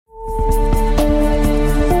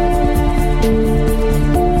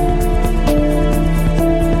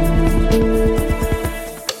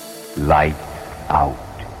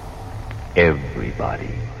everybody.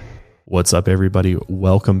 What's up, everybody?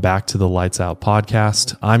 Welcome back to the Lights Out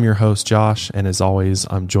podcast. I'm your host, Josh, and as always,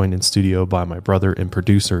 I'm joined in studio by my brother and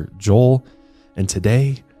producer, Joel. And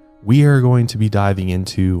today, we are going to be diving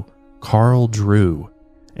into Carl Drew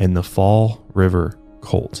and the Fall River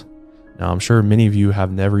Cult. Now, I'm sure many of you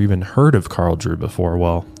have never even heard of Carl Drew before.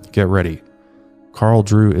 Well, get ready. Carl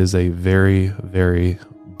Drew is a very, very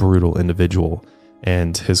brutal individual,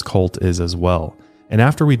 and his cult is as well. And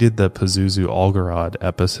after we did the Pazuzu Algarad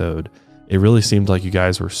episode, it really seemed like you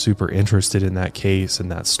guys were super interested in that case and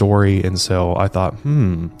that story. And so I thought,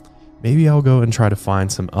 maybe I'll go and try to find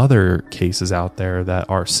some other cases out there that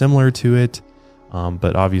are similar to it.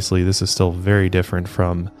 But obviously this is still very different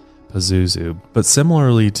from Pazuzu. But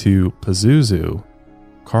similarly to Pazuzu,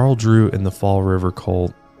 Carl Drew and the Fall River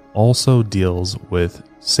Cult also deals with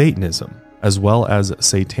Satanism, as well as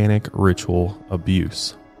satanic ritual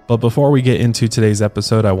abuse. But before we get into today's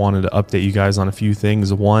episode, I wanted to update you guys on a few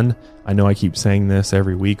things. One, I know I keep saying this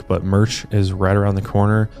every week, but merch is right around the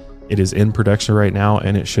corner. It is in production right now,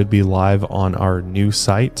 and it should be live on our new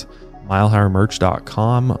site,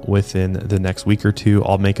 milehighermerch.com, within the next week or two.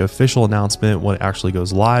 I'll make an official announcement when it actually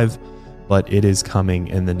goes live, but it is coming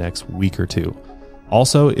in the next week or two.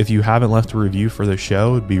 Also, if you haven't left a review for the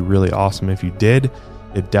show, it'd be really awesome if you did.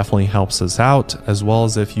 It definitely helps us out, as well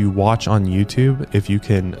as if you watch on YouTube, if you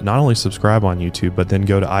can not only subscribe on YouTube, but then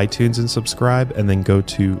go to iTunes and subscribe, and then go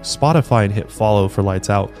to Spotify and hit follow for Lights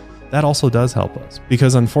Out. That also does help us,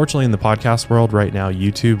 because unfortunately in the podcast world right now,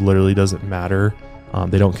 YouTube literally doesn't matter.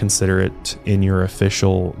 They don't consider it in your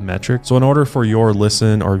official metric. So in order for your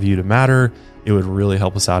listen or view to matter, it would really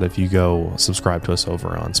help us out if you go subscribe to us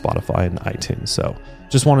over on Spotify and iTunes. So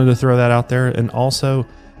just wanted to throw that out there. And also,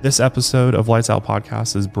 this episode of Lights Out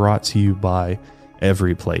Podcast is brought to you by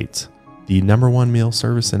Every Plate, the #1 meal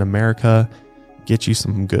service in America. Get you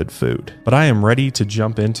some good food. But I am ready to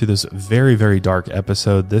jump into this very, very dark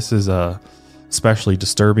episode. This is a especially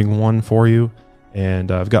disturbing one for you. And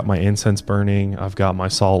I've got my incense burning. I've got my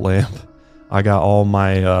salt lamp. I got all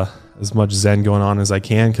my as much Zen going on as I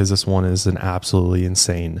can, because this one is an absolutely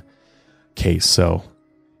insane case. So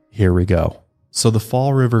here we go. So the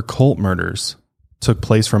Fall River Cult murders took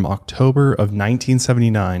place from October of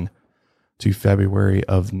 1979 to February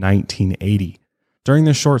of 1980. During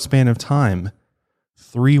this short span of time,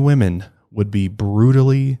 3 women would be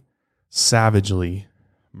brutally, savagely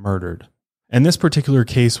murdered. And this particular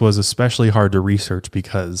case was especially hard to research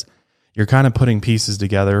because you're kind of putting pieces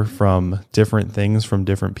together from different things from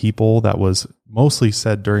different people that was mostly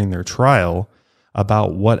said during their trial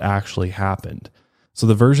about what actually happened. So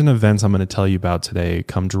the version of events I'm going to tell you about today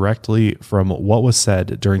come directly from what was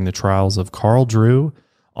said during the trials of Carl Drew,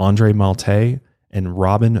 Andre Malte, and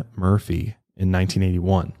Robin Murphy in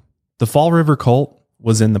 1981. The Fall River Cult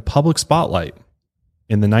was in the public spotlight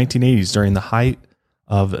in the 1980s during the height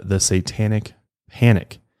of the Satanic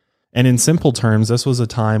Panic. And in simple terms, this was a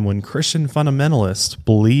time when Christian fundamentalists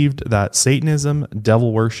believed that Satanism,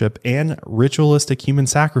 devil worship, and ritualistic human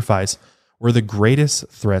sacrifice were the greatest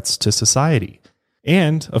threats to society.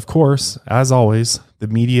 And, of course, as always, the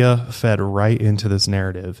media fed right into this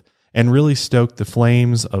narrative and really stoked the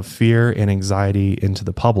flames of fear and anxiety into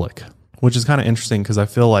the public, which is kind of interesting because I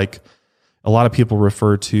feel like a lot of people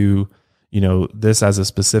refer to, this as a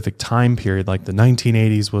specific time period, like the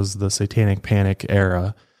 1980s was the Satanic Panic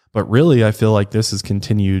era. But really, I feel like this has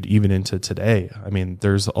continued even into today. I mean,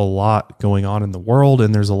 there's a lot going on in the world,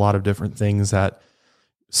 and there's a lot of different things that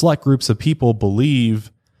select groups of people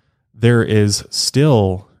believe there is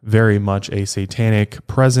still very much a satanic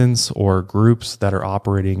presence or groups that are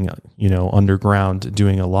operating, underground,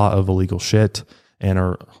 doing a lot of illegal shit and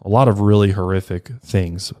are a lot of really horrific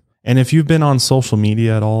things. And if you've been on social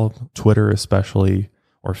media at all, Twitter especially,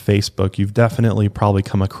 or Facebook, you've definitely probably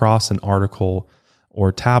come across an article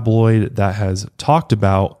or tabloid that has talked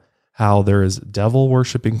about how there is devil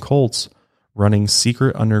worshiping cults running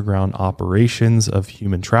secret underground operations of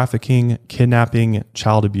human trafficking, kidnapping,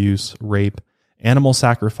 child abuse, rape, animal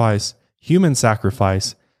sacrifice, human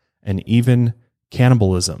sacrifice, and even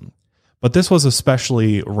cannibalism. But this was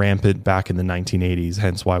especially rampant back in the 1980s,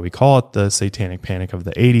 hence why we call it the Satanic Panic of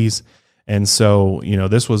the 80s. And so,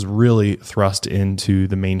 this was really thrust into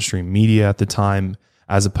the mainstream media at the time,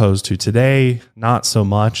 as opposed to today, not so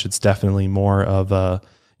much. It's definitely more of a,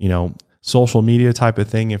 social media type of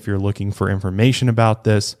thing if you're looking for information about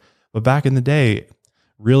this. But back in the day,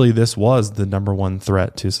 really this was the #1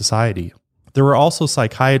 threat to society. There were also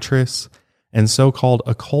psychiatrists and so-called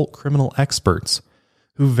occult criminal experts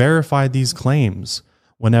who verified these claims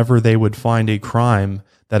whenever they would find a crime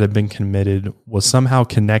that had been committed was somehow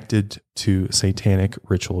connected to satanic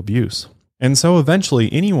ritual abuse. And so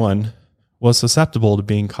eventually anyone was susceptible to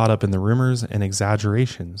being caught up in the rumors and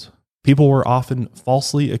exaggerations. People were often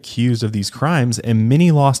falsely accused of these crimes, and many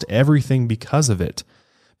lost everything because of it.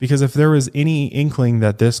 Because if there was any inkling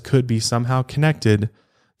that this could be somehow connected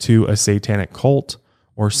to a satanic cult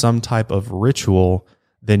or some type of ritual,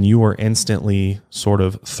 then you were instantly sort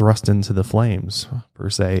of thrust into the flames, per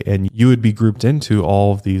se, and you would be grouped into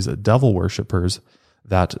all of these devil worshippers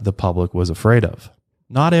that the public was afraid of.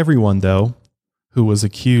 Not everyone, though, who was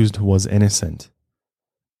accused was innocent.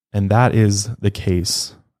 And that is the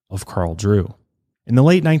case of Carl Drew. In the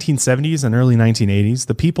late 1970s and early 1980s,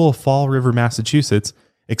 the people of Fall River, Massachusetts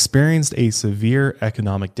experienced a severe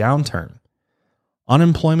economic downturn.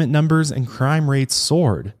 Unemployment numbers and crime rates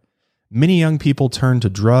soared. Many young people turned to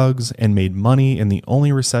drugs and made money in the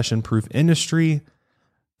only recession-proof industry,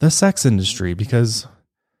 the sex industry, because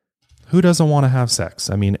who doesn't want to have sex?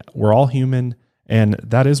 I mean, we're all human. And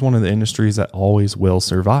that is one of the industries that always will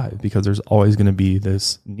survive because there's always going to be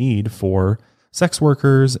this need for sex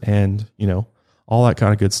workers and, all that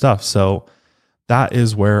kind of good stuff. So that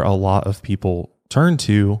is where a lot of people turn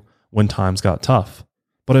to when times got tough.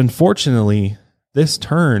 But unfortunately, this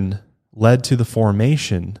turn led to the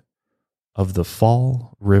formation of the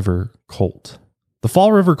Fall River Cult. The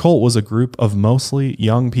Fall River Cult was a group of mostly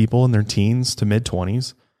young people in their teens to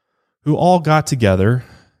mid-20s who all got together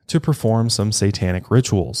to perform some satanic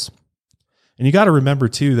rituals. And you got to remember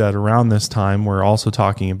too that around this time, we're also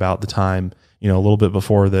talking about the time, a little bit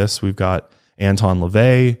before this, we've got Anton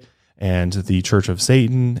LaVey and the Church of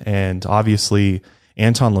Satan. And obviously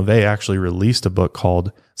Anton LaVey actually released a book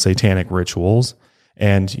called Satanic Rituals.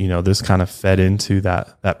 And, this kind of fed into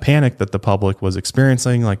that panic that the public was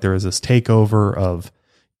experiencing. Like there was this takeover of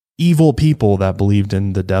evil people that believed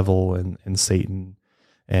in the devil and Satan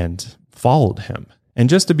and followed him. And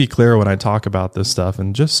just to be clear, when I talk about this stuff,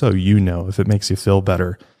 and just so you know, if it makes you feel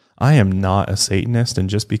better, I am not a Satanist. And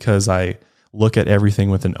just because I look at everything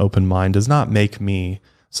with an open mind does not make me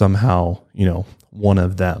somehow, one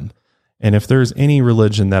of them. And if there's any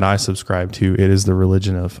religion that I subscribe to, it is the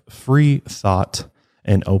religion of free thought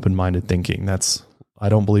and open-minded thinking. I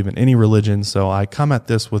don't believe in any religion. So I come at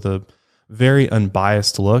this with a very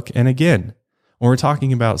unbiased look. And again, when we're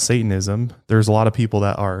talking about Satanism, there's a lot of people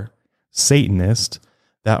that are Satanist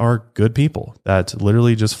that are good people that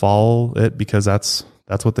literally just follow it because that's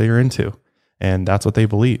what they are into and that's what they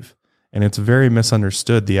believe. And it's very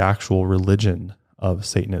misunderstood, the actual religion of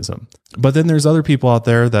Satanism. But then there's other people out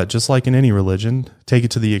there that, just like in any religion, take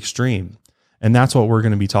it to the extreme. And that's what we're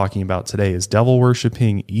going to be talking about today, is devil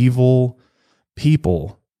worshiping evil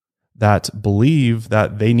people that believe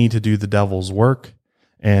that they need to do the devil's work.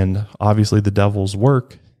 And obviously the devil's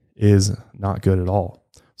work is not good at all.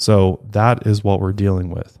 So that is what we're dealing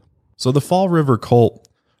with. So the Fall River Cult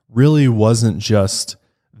really wasn't just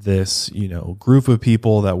this, group of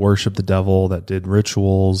people that worshiped the devil, that did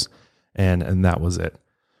rituals, and that was it.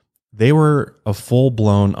 They were a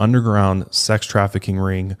full-blown underground sex trafficking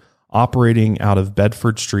ring operating out of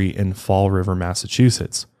Bedford Street in Fall River,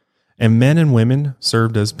 Massachusetts. And men and women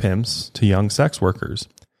served as pimps to young sex workers.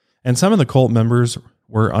 And some of the cult members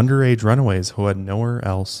were underage runaways who had nowhere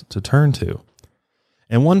else to turn to.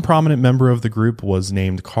 And one prominent member of the group was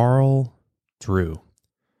named Carl Drew.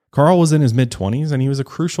 Carl was in his mid-20s, and he was a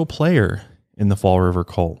crucial player in the Fall River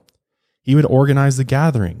Cult. He would organize the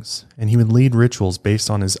gatherings, and he would lead rituals based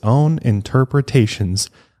on his own interpretations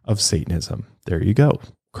of Satanism. There you go.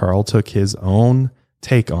 Carl took his own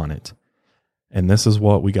take on it. And this is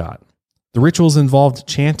what we got. The rituals involved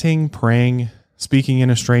chanting, praying, speaking in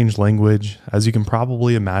a strange language. As you can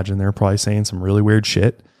probably imagine, they're probably saying some really weird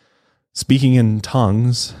shit. Speaking in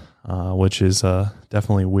tongues, which is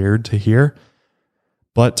definitely weird to hear.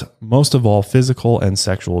 But most of all, physical and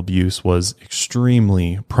sexual abuse was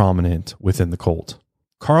extremely prominent within the cult.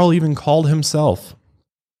 Carl even called himself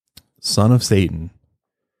Son of Satan.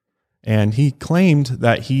 And he claimed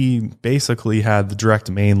that he basically had the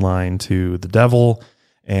direct main line to the devil,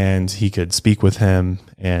 and he could speak with him,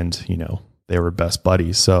 and, they were best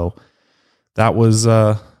buddies. So that was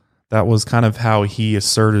kind of how he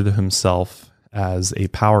asserted himself as a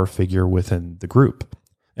power figure within the group.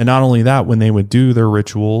 And not only that, when they would do their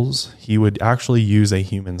rituals, he would actually use a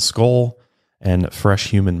human skull and fresh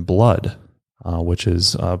human blood, which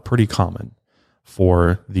is pretty common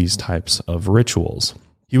for these types of rituals.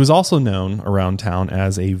 He was also known around town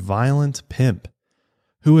as a violent pimp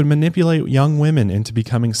who would manipulate young women into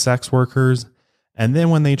becoming sex workers. And then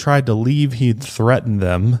when they tried to leave, he'd threaten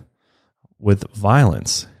them with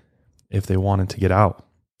violence if they wanted to get out.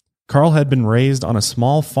 Carl had been raised on a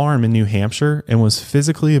small farm in New Hampshire and was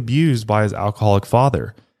physically abused by his alcoholic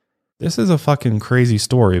father. This is a fucking crazy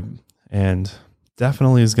story and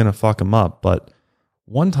definitely is going to fuck him up. But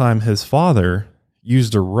one time his father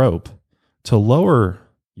used a rope to lower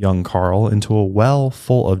young Carl into a well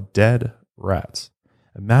full of dead rats.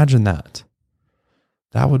 Imagine that.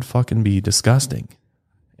 That would fucking be disgusting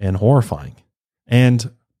and horrifying. And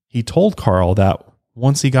he told Carl that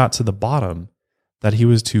once he got to the bottom, that he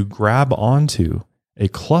was to grab onto a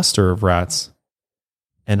cluster of rats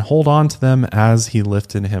and hold on to them as he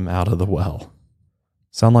lifted him out of the well.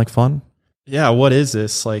 Sound like fun? Yeah, what is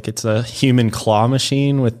this? Like, it's a human claw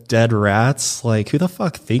machine with dead rats? Like, who the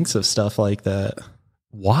fuck thinks of stuff like that?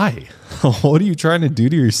 Why? What are you trying to do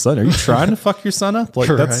to your son? Are you trying to fuck your son up? Like,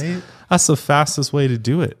 Right? that's the fastest way to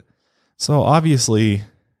do it. So obviously,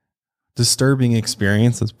 disturbing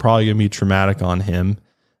experience. It's probably going to be traumatic on him.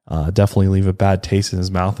 Definitely leave a bad taste in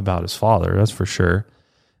his mouth about his father, that's for sure.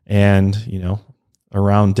 And,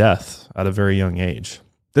 around death at a very young age.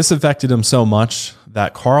 This affected him so much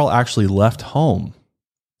that Carl actually left home,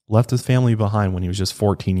 left his family behind when he was just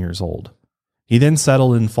 14 years old. He then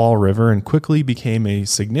settled in Fall River and quickly became a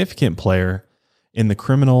significant player in the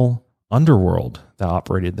criminal underworld that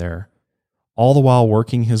operated there, all the while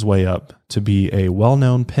working his way up to be a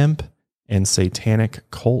well-known pimp and satanic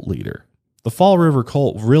cult leader. The Fall River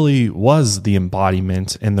cult really was the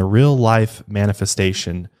embodiment and the real-life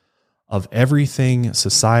manifestation of everything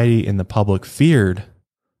society and the public feared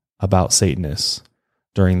about Satanists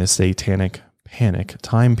during the satanic panic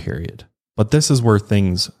time period. But this is where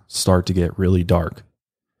things start to get really dark.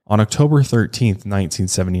 On October 13th,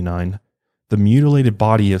 1979, the mutilated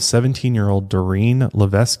body of 17-year-old Doreen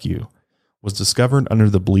Levesque was discovered under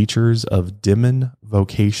the bleachers of Dimon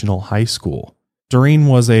Vocational High School. Doreen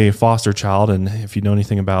was a foster child, and if you know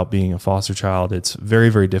anything about being a foster child, it's a very,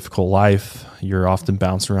 very difficult life. You're often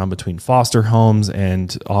bouncing around between foster homes,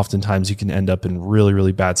 and oftentimes you can end up in really,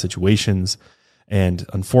 really bad situations. And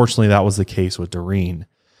unfortunately, that was the case with Doreen.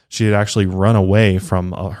 She had actually run away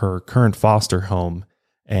from her current foster home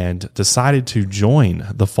and decided to join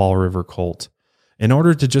the Fall River cult in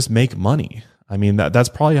order to just make money. I mean, that's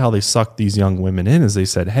probably how they sucked these young women in, is they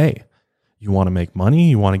said, hey, you want to make money?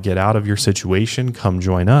 You want to get out of your situation? Come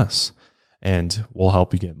join us and we'll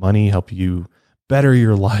help you get money, help you better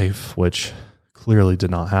your life, which clearly did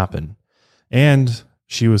not happen. And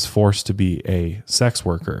she was forced to be a sex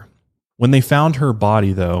worker. When they found her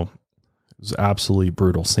body, though, it was an absolutely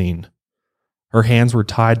brutal scene. Her hands were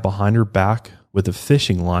tied behind her back with a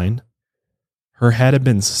fishing line. Her head had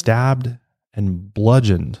been stabbed and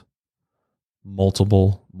bludgeoned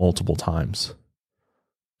multiple times.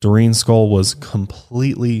 Doreen's skull was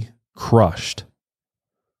completely crushed.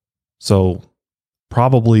 So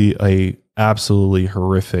probably a absolutely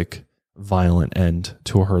horrific, violent end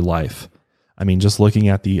to her life. I mean, just looking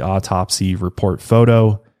at the autopsy report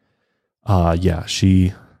photo,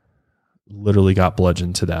 she literally got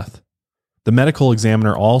bludgeoned to death. The medical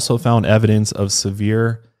examiner also found evidence of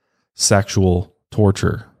severe sexual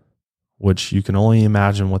torture, which you can only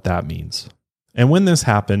imagine what that means. And when this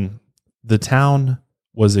happened, the town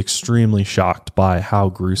was extremely shocked by how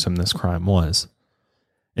gruesome this crime was.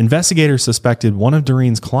 Investigators suspected one of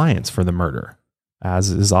Doreen's clients for the murder, as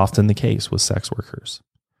is often the case with sex workers.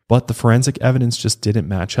 But the forensic evidence just didn't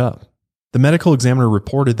match up. The medical examiner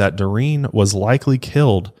reported that Doreen was likely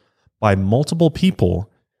killed by multiple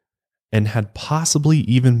people and had possibly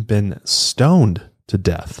even been stoned to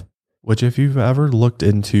death, which if you've ever looked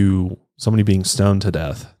into somebody being stoned to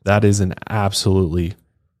death, that is an absolutely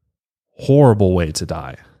horrible way to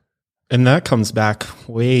die. And that comes back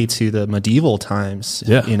way to the medieval times,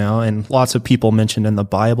 and lots of people mentioned in the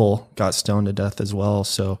Bible got stoned to death as well.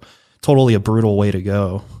 So totally a brutal way to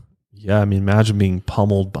go. Yeah, I mean, imagine being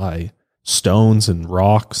pummeled by stones and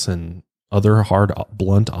rocks and other hard,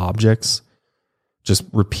 blunt objects just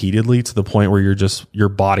repeatedly to the point where your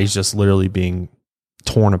body's just literally being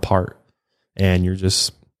torn apart and you're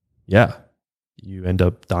just, you end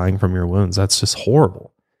up dying from your wounds. That's just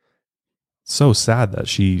horrible. So sad that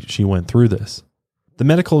she went through this. The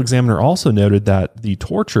medical examiner also noted that the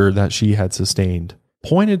torture that she had sustained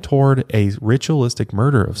pointed toward a ritualistic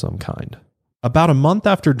murder of some kind. About a month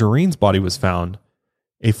after Doreen's body was found,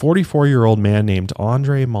 a 44-year-old man named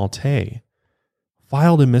Andre Malte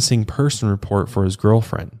filed a missing person report for his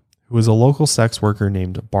girlfriend, who was a local sex worker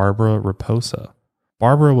named Barbara Raposa.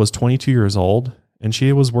 Barbara was 22 years old, and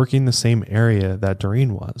she was working the same area that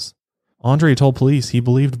Doreen was. Andre told police he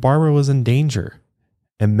believed Barbara was in danger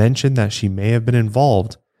and mentioned that she may have been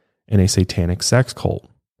involved in a satanic sex cult.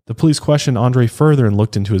 The police questioned Andre further and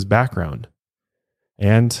looked into his background.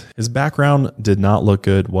 And his background did not look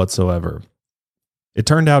good whatsoever. It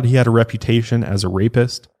turned out he had a reputation as a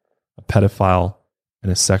rapist, a pedophile,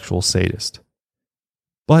 and a sexual sadist.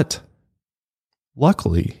 But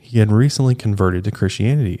luckily, he had recently converted to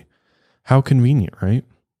Christianity. How convenient, right?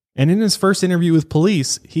 And in his first interview with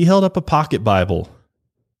police, he held up a pocket Bible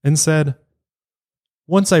and said,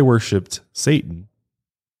 "Once I worshipped Satan,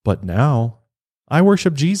 but now I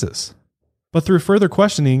worship Jesus." But through further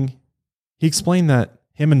questioning, he explained that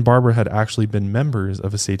him and Barbara had actually been members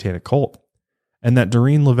of a satanic cult, and that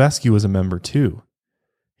Doreen Levesque was a member too.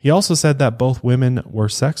 He also said that both women were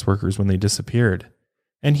sex workers when they disappeared,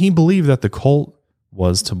 and he believed that the cult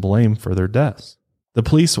was to blame for their deaths. The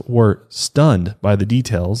police were stunned by the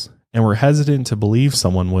details and were hesitant to believe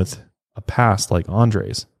someone with a past like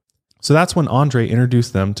Andre's. So that's when Andre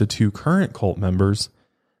introduced them to two current cult members,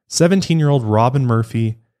 17-year-old Robin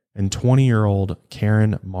Murphy and 20-year-old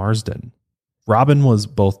Karen Marsden. Robin was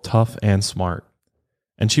both tough and smart,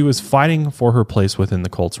 and she was fighting for her place within the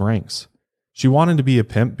cult's ranks. She wanted to be a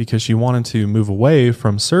pimp because she wanted to move away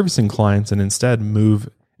from servicing clients and instead move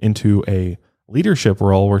into a leadership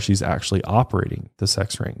role where she's actually operating the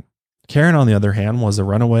sex ring. Karen, on the other hand, was a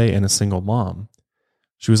runaway and a single mom.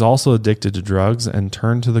 She was also addicted to drugs and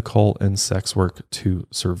turned to the cult and sex work to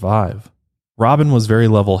survive. Robin was very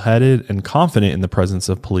level-headed and confident in the presence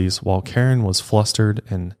of police, while Karen was flustered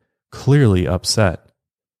and clearly upset.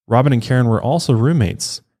 Robin and Karen were also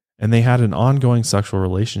roommates, and they had an ongoing sexual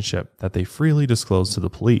relationship that they freely disclosed to the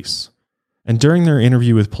police. And during their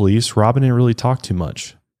interview with police, Robin didn't really talk too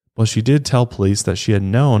much, but she did tell police that she had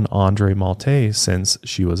known Andre Malte since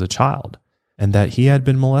she was a child, and that he had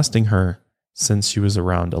been molesting her since she was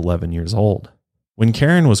around 11 years old. When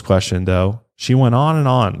Karen was questioned, though, she went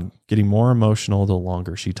on, getting more emotional the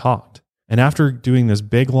longer she talked. And after doing this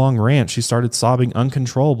big, long rant, she started sobbing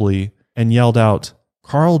uncontrollably and yelled out,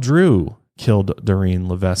 "Carl Drew killed Doreen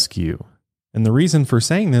Levesque." And the reason for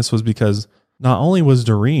saying this was because not only was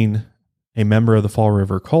Doreen a member of the Fall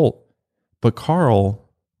River cult, but Carl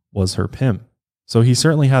was her pimp. So he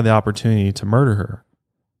certainly had the opportunity to murder her.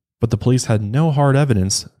 But the police had no hard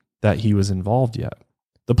evidence that he was involved yet.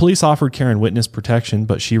 The police offered Karen witness protection,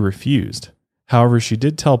 but she refused. However, she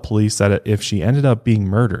did tell police that if she ended up being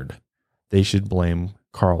murdered, they should blame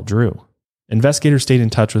Carl Drew. Investigators stayed in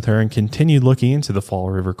touch with her and continued looking into the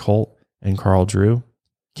Fall River cult and Carl Drew.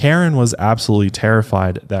 Karen was absolutely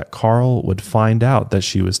terrified that Carl would find out that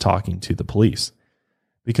she was talking to the police,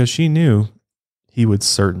 because she knew he would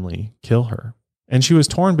certainly kill her. And she was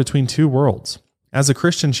torn between two worlds. As a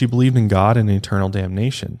Christian, she believed in God and eternal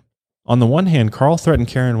damnation. On the one hand, Carl threatened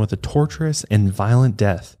Karen with a torturous and violent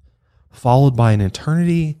death, followed by an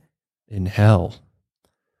eternity in hell.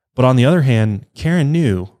 But on the other hand, Karen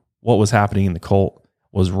knew what was happening in the cult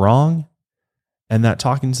was wrong, and that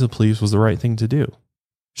talking to the police was the right thing to do.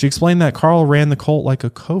 She explained that Carl ran the cult like a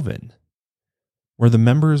coven, where the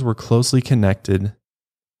members were closely connected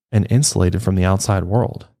and insulated from the outside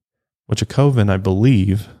world, which a coven, I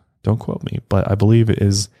believe, don't quote me, but I believe it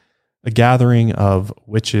is a gathering of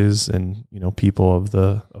witches and, people of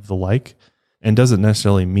the like, and doesn't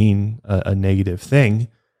necessarily mean a negative thing,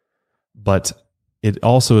 but it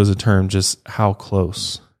also is a term just how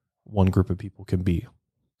close one group of people can be.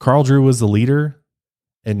 Carl Drew was the leader,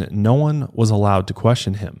 and no one was allowed to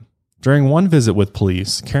question him. During one visit with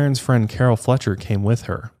police, Karen's friend Carol Fletcher came with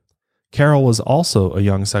her. Carol was also a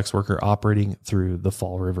young sex worker operating through the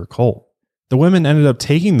Fall River cult. The women ended up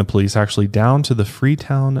taking the police actually down to the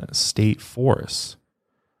Freetown State Forest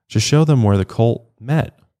to show them where the cult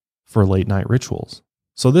met for late night rituals.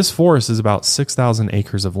 So this forest is about 6,000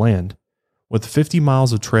 acres of land with 50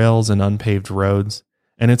 miles of trails and unpaved roads,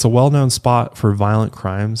 and it's a well-known spot for violent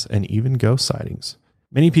crimes and even ghost sightings.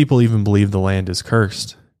 Many people even believe the land is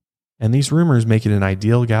cursed, and these rumors make it an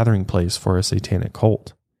ideal gathering place for a satanic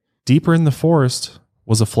cult. Deeper in the forest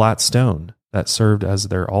was a flat stone that served as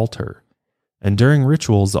their altar, and during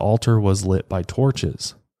rituals, the altar was lit by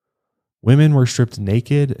torches. Women were stripped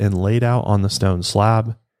naked and laid out on the stone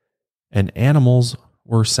slab, and animals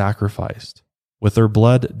were sacrificed, with their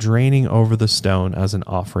blood draining over the stone as an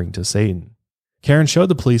offering to Satan. Karen showed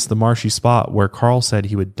the police the marshy spot where Carl said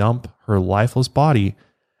he would dump her lifeless body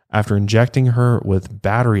after injecting her with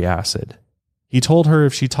battery acid. He told her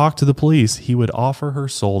if she talked to the police, he would offer her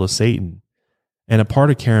soul to Satan. And a part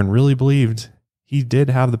of Karen really believed he did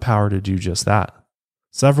have the power to do just that.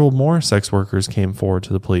 Several more sex workers came forward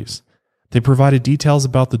to the police. They provided details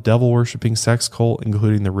about the devil-worshipping sex cult,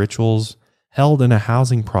 including the rituals held in a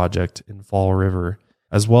housing project in Fall River,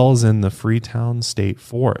 as well as in the Freetown State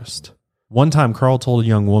Forest. One time, Carl told a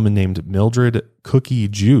young woman named Mildred Cookie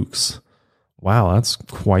Jukes. Wow, that's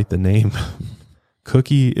quite the name.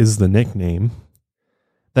 Cookie is the nickname.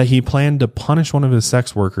 that he planned to punish one of his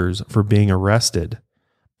sex workers for being arrested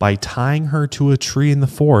by tying her to a tree in the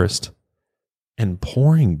forest and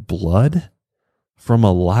pouring blood from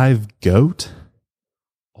a live goat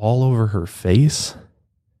all over her face.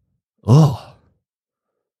 Ugh,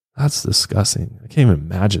 that's disgusting. I can't even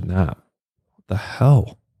imagine that. What the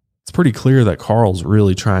hell? It's pretty clear that Carl's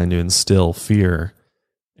really trying to instill fear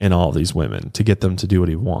in all these women to get them to do what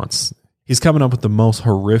he wants. He's coming up with the most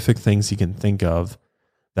horrific things he can think of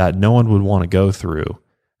that no one would want to go through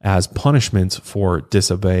as punishments for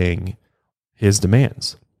disobeying his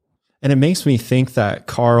demands. And it makes me think that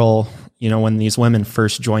Carl, when these women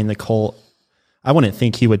first joined the cult, I wouldn't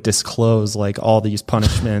think he would disclose like all these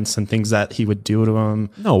punishments and things that he would do to them.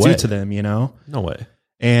 No way. Do to them, No way.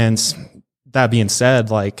 And that being said,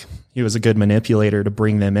 like he was a good manipulator to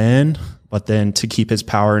bring them in, but then to keep his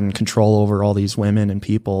power and control over all these women and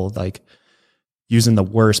people, like using the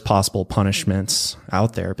worst possible punishments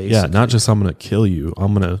out there, basically. Yeah, not just I'm going to kill you.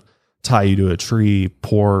 I'm going to tie you to a tree,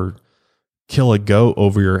 kill a goat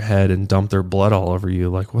over your head and dump their blood all over you.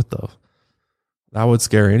 Like, what the? That would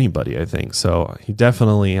scare anybody, I think. So he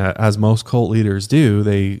definitely, as most cult leaders do,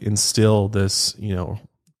 they instill this,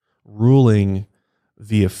 ruling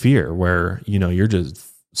via fear where, you're just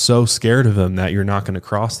so scared of them that you're not going to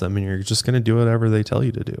cross them and you're just going to do whatever they tell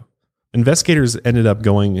you to do. Investigators ended up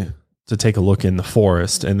going to take a look in the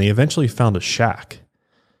forest and they eventually found a shack.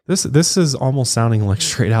 This is almost sounding like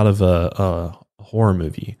straight out of a horror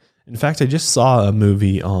movie. In fact, I just saw a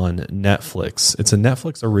movie on Netflix. It's a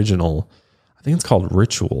Netflix original. I think it's called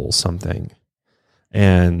Ritual something.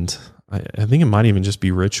 And I think it might even just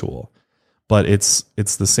be Ritual. But it's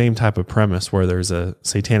the same type of premise where there's a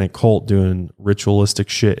satanic cult doing ritualistic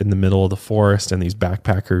shit in the middle of the forest and these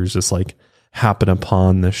backpackers just like happen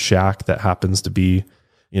upon the shack that happens to be,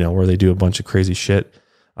 where they do a bunch of crazy shit.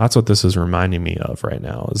 That's what this is reminding me of right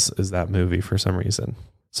now is that movie for some reason.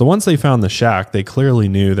 So once they found the shack, they clearly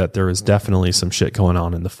knew that there was definitely some shit going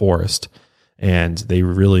on in the forest, and they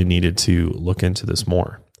really needed to look into this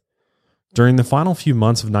more. During the final few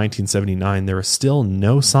months of 1979, there was still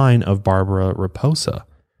no sign of Barbara Raposa.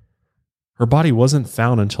 Her body wasn't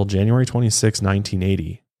found until January 26,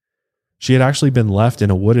 1980. She had actually been left in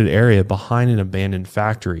a wooded area behind an abandoned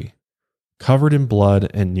factory, covered in blood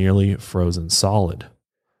and nearly frozen solid.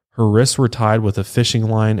 Her wrists were tied with a fishing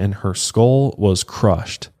line and her skull was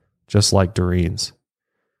crushed, just like Doreen's.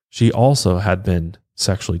 She also had been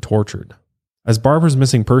sexually tortured. As Barbara's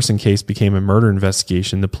missing person case became a murder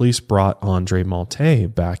investigation, the police brought Andre Malte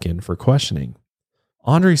back in for questioning.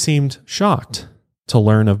 Andre seemed shocked to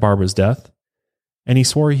learn of Barbara's death, and he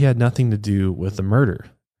swore he had nothing to do with the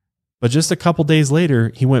murder. But just a couple days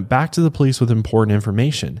later, he went back to the police with important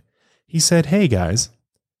information. He said, "Hey guys,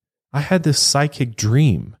 I had this psychic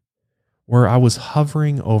dream where I was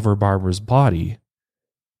hovering over Barbara's body,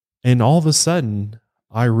 and all of a sudden,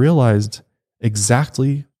 I realized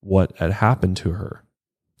exactly what had happened to her.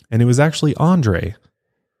 And it was actually Andre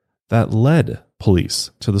that led police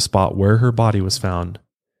to the spot where her body was found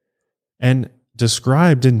and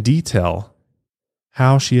described in detail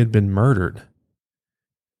how she had been murdered,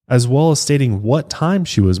 as well as stating what time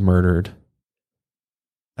she was murdered,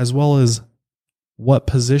 as well as what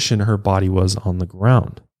position her body was on the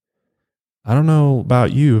ground." I don't know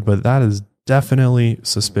about you, but that is definitely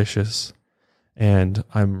suspicious. And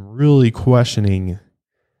I'm really questioning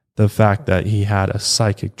the fact that he had a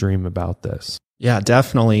psychic dream about this. Yeah,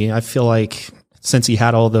 definitely. I feel like since he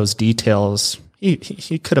had all those details, he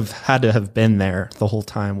could have had to have been there the whole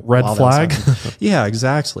time. Red flag? Yeah,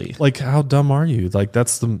 exactly. Like, how dumb are you? Like,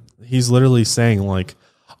 he's literally saying like,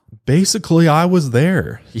 basically I was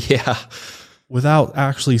there. Yeah. Without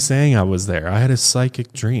actually saying I was there. I had a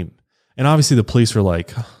psychic dream. And obviously the police were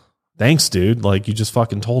like, "Thanks, dude. Like, you just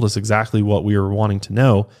fucking told us exactly what we were wanting to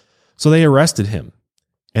know." So they arrested him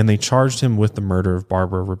and they charged him with the murder of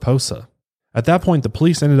Barbara Raposa. At that point, the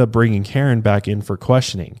police ended up bringing Karen back in for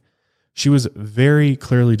questioning. She was very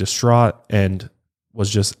clearly distraught and was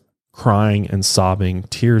just crying and sobbing,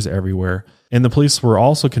 tears everywhere. And the police were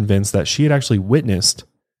also convinced that she had actually witnessed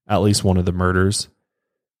at least one of the murders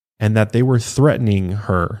and that they were threatening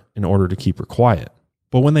her in order to keep her quiet.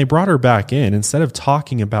 But when they brought her back in, instead of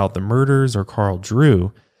talking about the murders or Carl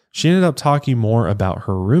Drew, she ended up talking more about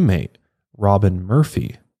her roommate, Robin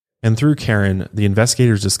Murphy. And through Karen, the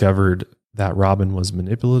investigators discovered that Robin was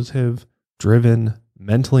manipulative, driven,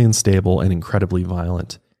 mentally unstable, and incredibly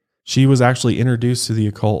violent. She was actually introduced to the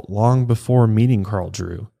occult long before meeting Carl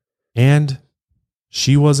Drew. And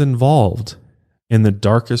she was involved in the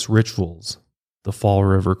darkest rituals the Fall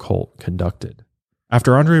River cult conducted.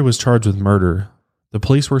 After Andre was charged with murder, The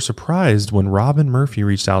police were surprised when Robin Murphy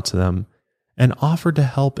reached out to them and offered to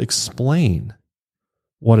help explain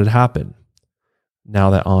what had happened now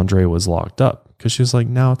that Andre was locked up, because she was like,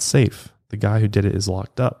 now it's safe. The guy who did it is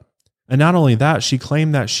locked up. And not only that, she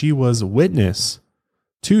claimed that she was witness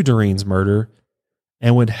to Doreen's murder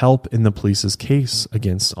and would help in the police's case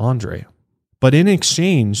against Andre. But in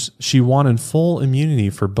exchange, she wanted full immunity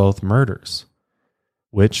for both murders,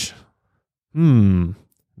 which,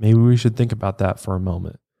 maybe we should think about that for a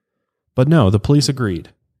moment. But no, the police agreed,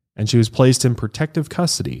 and she was placed in protective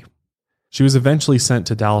custody. She was eventually sent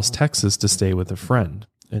to Dallas, Texas to stay with a friend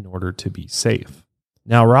in order to be safe.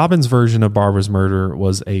 Now, Robin's version of Barbara's murder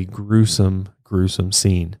was a gruesome, gruesome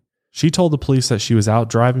scene. She told the police that she was out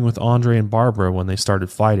driving with Andre and Barbara when they started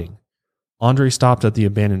fighting. Andre stopped at the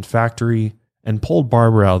abandoned factory and pulled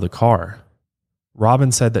Barbara out of the car.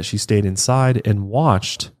 Robin said that she stayed inside and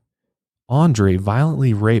watched Andre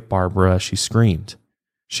violently rape Barbara as she screamed.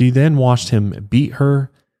 She then watched him beat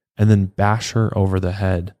her and then bash her over the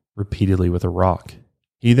head repeatedly with a rock.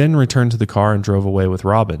 He then returned to the car and drove away with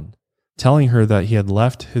Robin, telling her that he had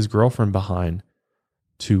left his girlfriend behind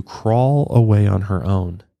to crawl away on her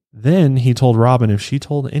own. Then he told Robin if she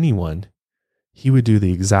told anyone, he would do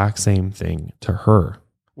the exact same thing to her.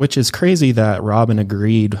 Which is crazy that Robin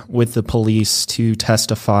agreed with the police to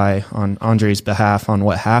testify on Andre's behalf on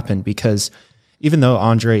what happened, because even though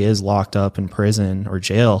Andre is locked up in prison or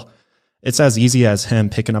jail, it's as easy as him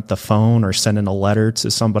picking up the phone or sending a letter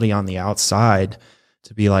to somebody on the outside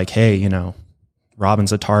to be like, hey,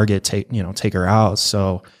 Robin's a target, take her out.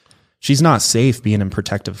 So she's not safe being in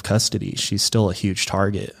protective custody. She's still a huge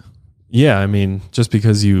target. Yeah, I mean, just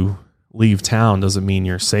because you leave town doesn't mean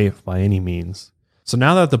you're safe by any means. So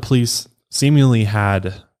now that the police seemingly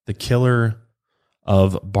had the killer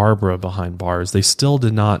of Barbara behind bars, they still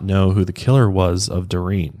did not know who the killer was of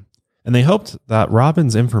Doreen. And they hoped that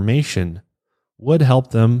Robin's information would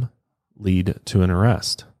help them lead to an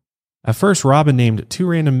arrest. At first, Robin named 2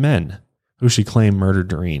 random men who she claimed murdered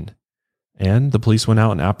Doreen, and the police went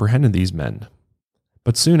out and apprehended these men.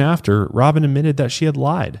 But soon after, Robin admitted that she had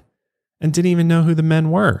lied and didn't even know who the men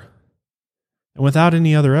were. And without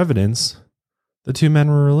any other evidence, the 2 men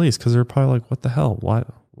were released because they're probably like, what the hell? Why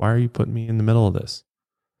are you putting me in the middle of this?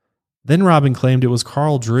 Then Robin claimed it was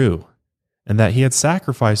Carl Drew and that he had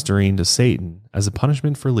sacrificed Doreen to Satan as a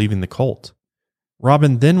punishment for leaving the cult.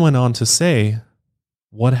 Robin then went on to say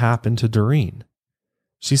what happened to Doreen.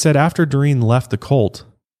 She said after Doreen left the cult,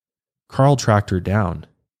 Carl tracked her down.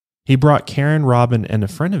 He brought Karen, Robin, and a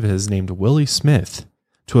friend of his named Willie Smith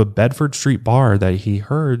to a Bedford Street bar that he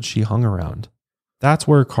heard she hung around. That's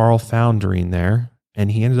where Carl found Doreen there,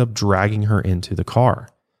 and he ended up dragging her into the car.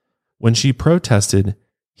 When she protested,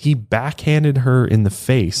 he backhanded her in the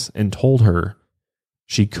face and told her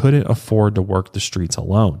she couldn't afford to work the streets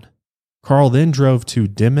alone. Carl then drove to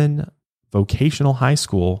Dimon Vocational High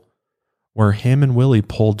School, where him and Willie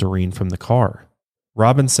pulled Doreen from the car.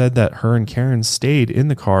 Robin said that her and Karen stayed in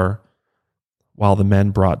the car while the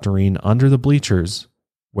men brought Doreen under the bleachers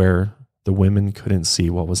where the women couldn't see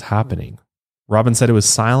what was happening. Robin said it was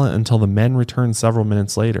silent until the men returned several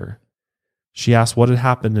minutes later. She asked what had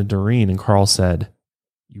happened to Doreen, and Carl said,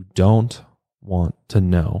 "You don't want to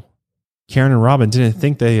know." Karen and Robin didn't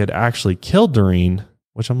think they had actually killed Doreen,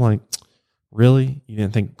 which I'm like, really? You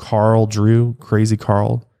didn't think Carl Drew, Crazy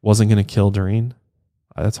Carl, wasn't going to kill Doreen?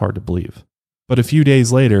 That's hard to believe. But a few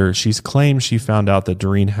days later, she's claimed she found out that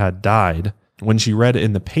Doreen had died when she read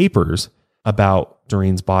in the papers about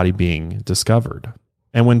Doreen's body being discovered.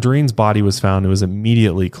 And when Doreen's body was found, it was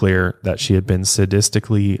immediately clear that she had been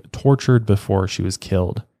sadistically tortured before she was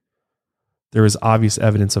killed. There was obvious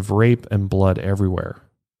evidence of rape and blood everywhere.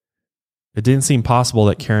 It didn't seem possible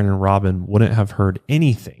that Karen and Robin wouldn't have heard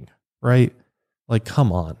anything, right? Like,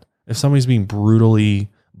 come on. If somebody's being brutally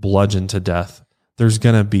bludgeoned to death, there's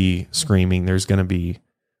going to be screaming, there's going to be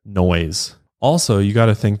noise. Also, you got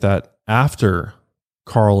to think that after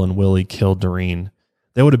Carl and Willie killed Doreen,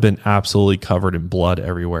 they would have been absolutely covered in blood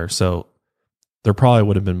everywhere. So there probably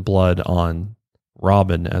would have been blood on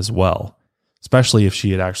Robin as well, especially if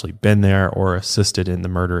she had actually been there or assisted in the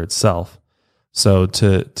murder itself. So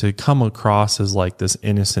to come across as like this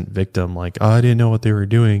innocent victim, like, oh, I didn't know what they were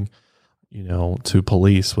doing, to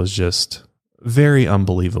police was just very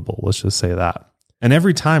unbelievable. Let's just say that. And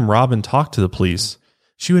every time Robin talked to the police,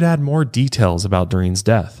 she would add more details about Doreen's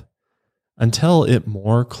death until it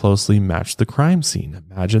more closely matched the crime scene.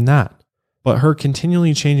 Imagine that. But her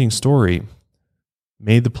continually changing story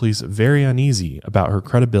made the police very uneasy about her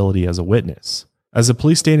credibility as a witness. As the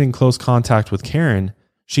police stayed in close contact with Karen,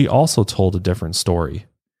 she also told a different story.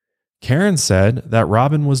 Karen said that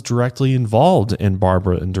Robin was directly involved in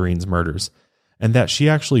Barbara and Doreen's murders, and that she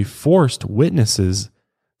actually forced witnesses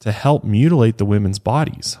to help mutilate the women's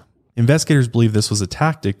bodies. Investigators believe this was a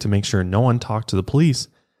tactic to make sure no one talked to the police,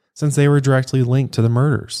 since they were directly linked to the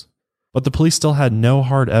murders. But the police still had no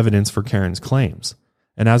hard evidence for Karen's claims,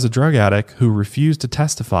 and as a drug addict who refused to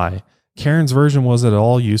testify, Karen's version wasn't at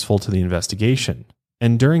all useful to the investigation.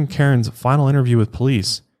 And during Karen's final interview with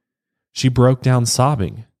police, she broke down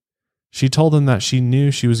sobbing. She told them that she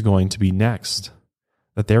knew she was going to be next,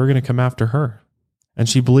 that they were going to come after her, and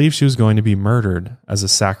she believed she was going to be murdered as a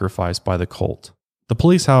sacrifice by the cult. The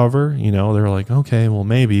police, however, they're like, okay, well,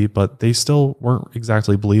 maybe, but they still weren't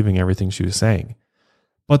exactly believing everything she was saying.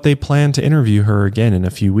 But they planned to interview her again in a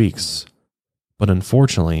few weeks. But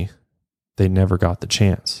unfortunately, they never got the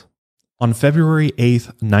chance. On February 8th,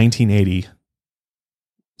 1980,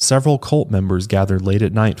 several cult members gathered late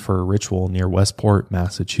at night for a ritual near Westport,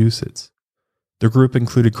 Massachusetts. The group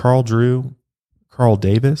included Carl Drew, Carl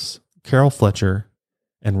Davis, Carol Fletcher,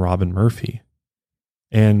 and Robin Murphy.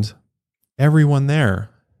 And everyone there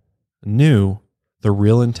knew the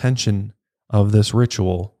real intention of this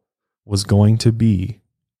ritual was going to be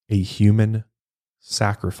a human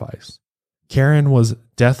sacrifice. Karen was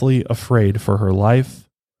deathly afraid for her life,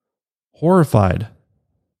 horrified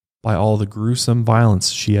by all the gruesome violence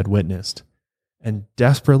she had witnessed, and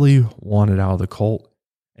desperately wanted out of the cult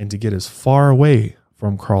and to get as far away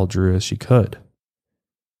from Carl Drew as she could.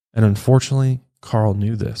 And unfortunately, Carl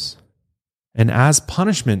knew this. And as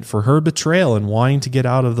punishment for her betrayal and wanting to get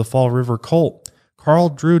out of the Fall River cult, Carl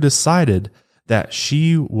Drew decided that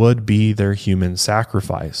she would be their human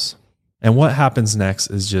sacrifice. And what happens next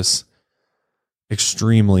is just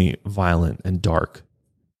extremely violent and dark.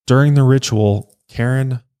 During the ritual,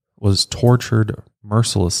 Karen was tortured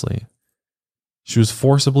mercilessly. She was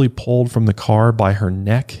forcibly pulled from the car by her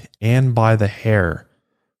neck and by the hair,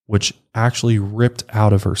 which actually ripped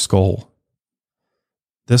out of her skull.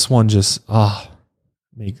 This one just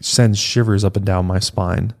sends shivers up and down my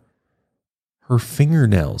spine. Her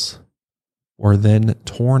fingernails were then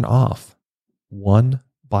torn off one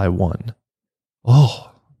by one.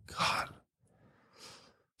 Oh, God.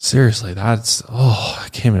 Seriously, I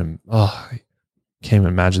can't even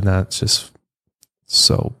imagine that. It's just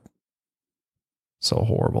so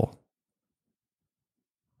horrible.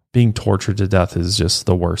 Being tortured to death is just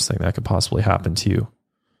the worst thing that could possibly happen to you.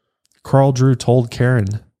 Carl Drew told Karen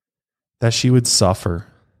that she would suffer,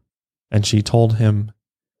 and she told him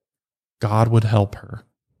God would help her.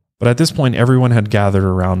 But at this point, everyone had gathered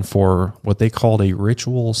around for what they called a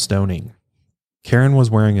ritual stoning. Karen was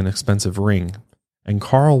wearing an expensive ring, and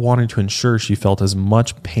Carl wanted to ensure she felt as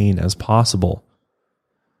much pain as possible.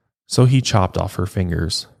 So he chopped off her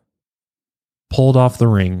fingers, pulled off the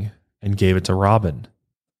ring, and gave it to Robin.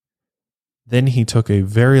 Then he took a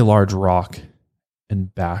very large rock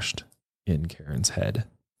and bashed in Karen's head.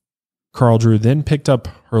 Carl Drew then picked up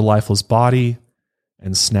her lifeless body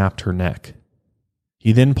and snapped her neck.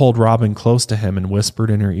 He then pulled Robin close to him and whispered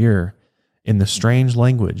in her ear in the strange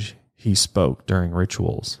language he spoke during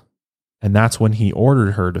rituals. And that's when he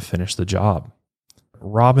ordered her to finish the job.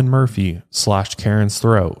 Robin Murphy slashed Karen's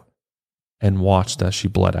throat and watched as she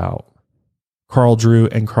bled out. Carl Drew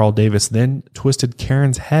and Carl Davis then twisted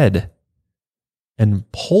Karen's head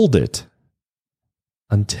and pulled it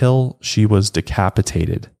until she was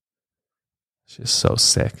decapitated. She's so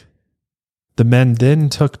sick. The men then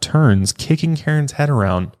took turns kicking Karen's head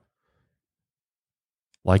around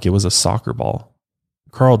like it was a soccer ball.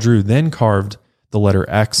 Carl Drew then carved the letter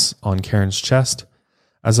X on Karen's chest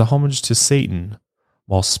as a homage to Satan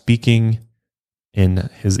while speaking in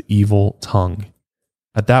his evil tongue.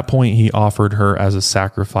 At that point, he offered her as a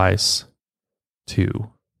sacrifice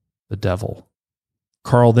to the devil.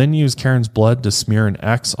 Carl then used Karen's blood to smear an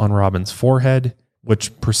X on Robin's forehead,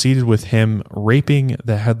 which proceeded with him raping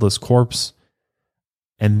the headless corpse.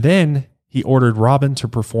 And then he ordered Robin to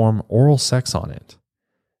perform oral sex on it.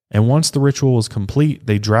 And once the ritual was complete,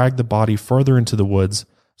 they dragged the body further into the woods,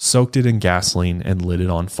 soaked it in gasoline, and lit it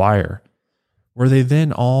on fire, where they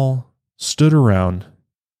then all stood around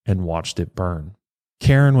and watched it burn.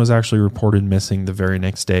 Karen was actually reported missing the very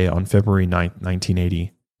next day on February 9th,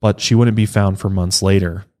 1980, but she wouldn't be found for months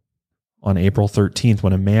later. On April 13th,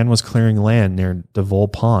 when a man was clearing land near Deville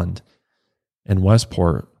Pond in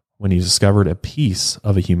Westport, when he discovered a piece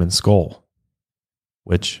of a human skull,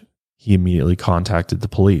 which he immediately contacted the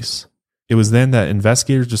police. It was then that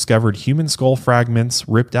investigators discovered human skull fragments,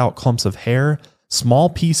 ripped out clumps of hair, small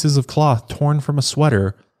pieces of cloth torn from a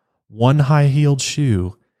sweater, one high-heeled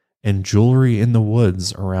shoe, and jewelry in the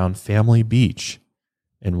woods around Family Beach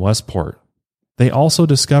in Westport. They also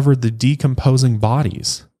discovered the decomposing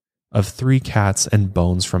bodies of 3 cats and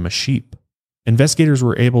bones from a sheep. Investigators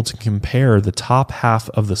were able to compare the top half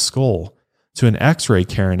of the skull to an x-ray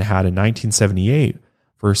Karen had in 1978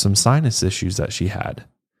 for some sinus issues that she had.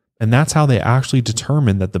 And that's how they actually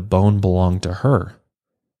determined that the bone belonged to her.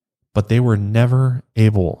 But they were never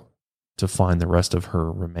able to find the rest of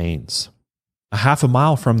her remains. A half a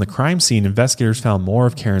mile from the crime scene, investigators found more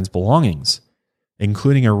of Karen's belongings,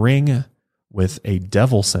 including a ring with a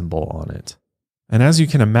devil symbol on it. And as you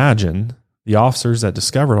can imagine, the officers that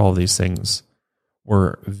discovered all of these things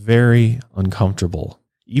were very uncomfortable.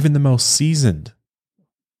 Even the most seasoned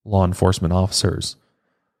law enforcement officers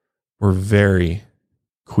were very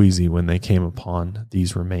queasy when they came upon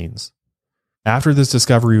these remains. After this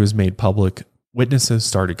discovery was made public, witnesses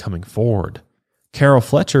started coming forward. Carol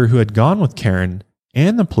Fletcher, who had gone with Karen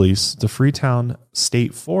and the police to Freetown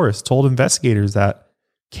State Forest, told investigators that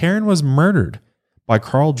Karen was murdered by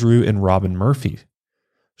Carl Drew and Robin Murphy.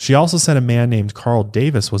 She also said a man named Carl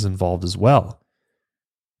Davis was involved as well.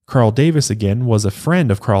 Carl Davis, again, was a friend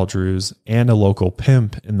of Carl Drew's and a local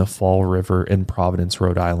pimp in the Fall River and Providence,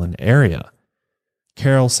 Rhode Island area.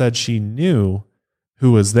 Carol said she knew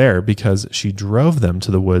who was there because she drove them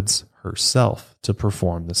to the woods herself to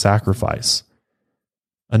perform the sacrifice.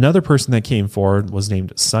 Another person that came forward was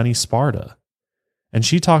named Sunny Sparta, and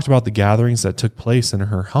she talked about the gatherings that took place in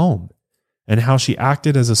her home and how she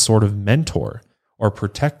acted as a sort of mentor or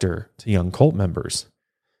protector to young cult members.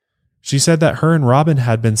 She said that her and Robin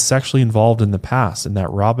had been sexually involved in the past and that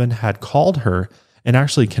Robin had called her and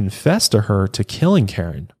actually confessed to her to killing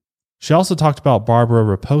Karen. She also talked about Barbara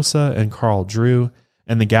Raposa and Carl Drew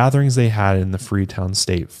and the gatherings they had in the Freetown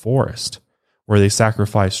State Forest, where they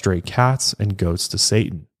sacrificed stray cats and goats to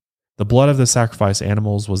Satan. The blood of the sacrificed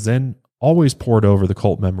animals was then always poured over the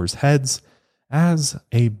cult members' heads as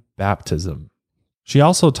a baptism. She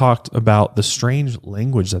also talked about the strange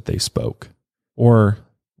language that they spoke, or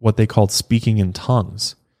what they called speaking in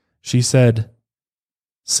tongues. She said,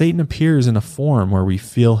 Satan appears in a form where we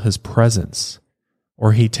feel his presence,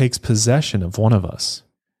 or he takes possession of one of us.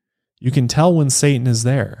 You can tell when Satan is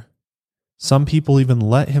there. Some people even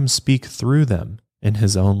let him speak through them in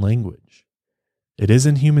his own language. It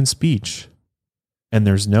isn't human speech, and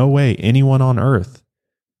there's no way anyone on earth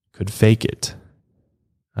could fake it.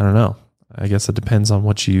 I don't know. I guess it depends on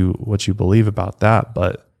what you believe about that,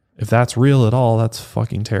 but if that's real at all, that's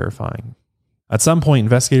fucking terrifying. At some point,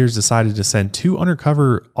 investigators decided to send 2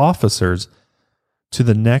 undercover officers to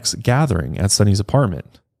the next gathering at Sunny's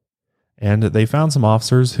apartment. And they found some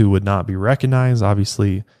officers who would not be recognized,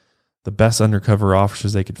 obviously the best undercover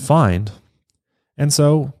officers they could find. And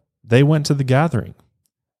so they went to the gathering.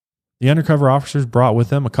 The undercover officers brought with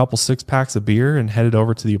them a couple 6-packs of beer and headed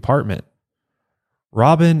over to the apartment.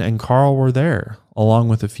 Robin and Carl were there, along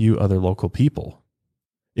with a few other local people.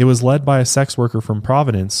 It was led by a sex worker from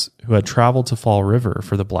Providence who had traveled to Fall River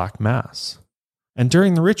for the Black Mass. And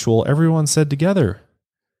during the ritual, everyone said together,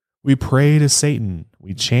 "We pray to Satan,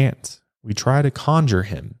 we chant, we try to conjure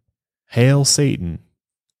him. Hail Satan,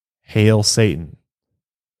 hail Satan."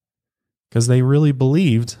 Because they really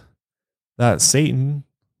believed that Satan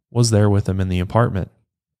was there with them in the apartment.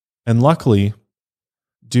 And luckily,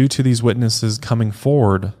 due to these witnesses coming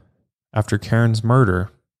forward after Karen's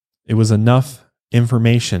murder, it was enough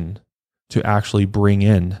information to actually bring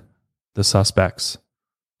in the suspects.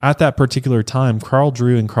 At that particular time, Carl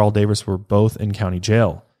Drew and Carl Davis were both in county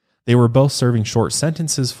jail. They were both serving short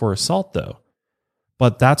sentences for assault, though.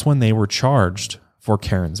 But that's when they were charged for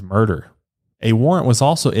Karen's murder. A warrant was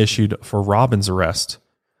also issued for Robin's arrest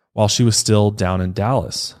while she was still down in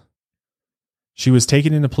Dallas. She was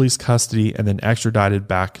taken into police custody and then extradited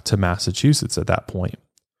back to Massachusetts at that point.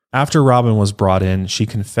 After Robin was brought in, she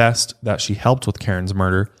confessed that she helped with Karen's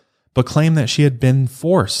murder, but claimed that she had been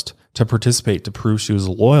forced to participate to prove she was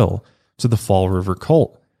loyal to the Fall River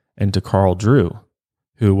cult and to Carl Drew,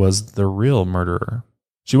 who was the real murderer.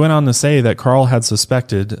 She went on to say that Carl had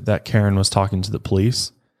suspected that Karen was talking to the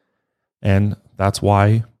police, and that's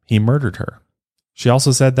why he murdered her. She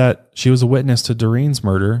also said that she was a witness to Doreen's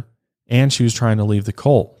murder, and she was trying to leave the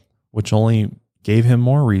cult, which only gave him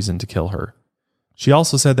more reason to kill her. She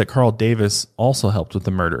also said that Carl Davis also helped with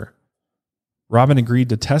the murder. Robin agreed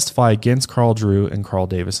to testify against Carl Drew and Carl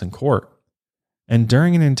Davis in court. And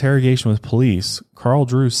during an interrogation with police, Carl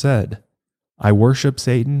Drew said, "I worship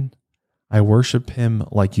Satan. I worship him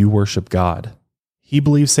like you worship God." He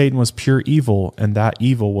believed Satan was pure evil and that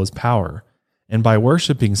evil was power. And by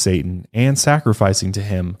worshiping Satan and sacrificing to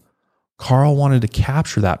him, Carl wanted to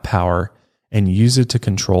capture that power and use it to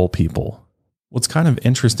control people. What's kind of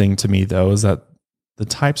interesting to me, though, is that the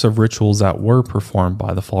types of rituals that were performed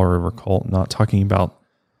by the Fall River cult, not talking about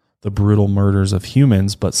the brutal murders of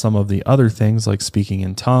humans, but some of the other things like speaking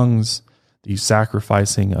in tongues, the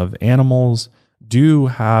sacrificing of animals, do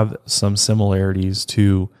have some similarities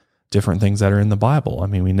to different things that are in the Bible. I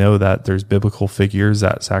mean, we know that there's biblical figures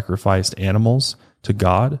that sacrificed animals to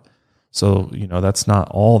God. So, that's not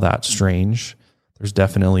all that strange. There's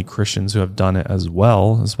definitely Christians who have done it as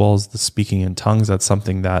well as the speaking in tongues. That's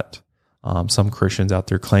something that some Christians out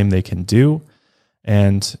there claim they can do.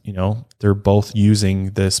 And, they're both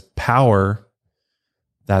using this power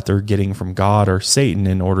that they're getting from God or Satan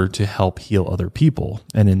in order to help heal other people.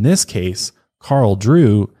 And in this case, Carl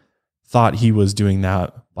Drew thought he was doing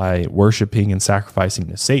that by worshiping and sacrificing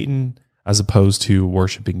to Satan, as opposed to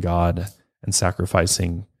worshiping God and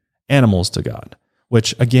sacrificing animals to God,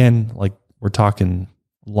 which again, like we're talking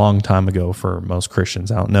a long time ago for most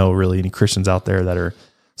Christians. I don't know really any Christians out there that are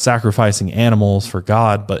sacrificing animals for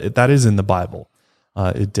God, but that is in the Bible.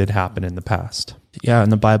 It did happen in the past. Yeah, in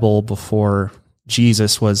the Bible before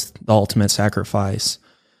Jesus was the ultimate sacrifice,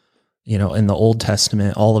 in the Old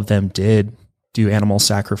Testament, all of them did do animal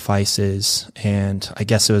sacrifices. And I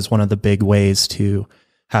guess it was one of the big ways to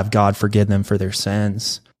have God forgive them for their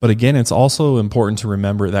sins. But again, it's also important to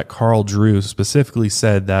remember that Carl Drew specifically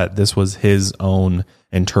said that this was his own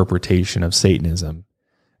interpretation of Satanism.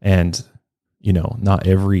 And, not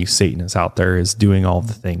every Satanist out there is doing all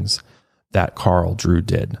the things that Carl Drew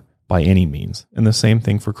did by any means. And the same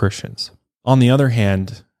thing for Christians. On the other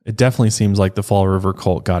hand, it definitely seems like the Fall River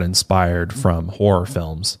cult got inspired from horror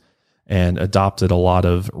films and adopted a lot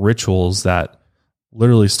of rituals that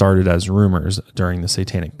literally started as rumors during the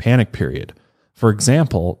Satanic Panic period. For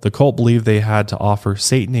example, the cult believed they had to offer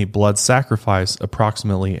Satan a blood sacrifice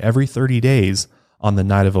approximately every 30 days on the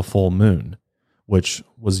night of a full moon, which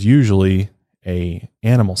was usually an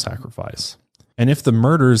animal sacrifice. And if the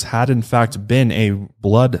murders had in fact been a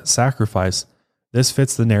blood sacrifice, this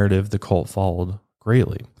fits the narrative the cult followed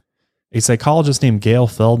greatly. A psychologist named Gail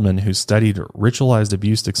Feldman, who studied ritualized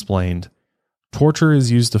abuse, explained, "Torture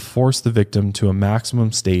is used to force the victim to a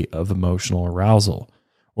maximum state of emotional arousal,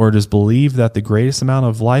 where it is believed that the greatest amount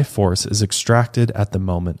of life force is extracted at the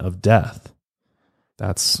moment of death."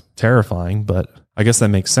 That's terrifying, but I guess that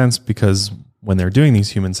makes sense because when they're doing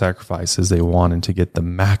these human sacrifices, they wanted to get the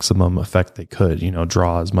maximum effect they could,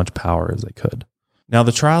 draw as much power as they could. Now,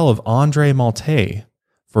 the trial of Andre Malte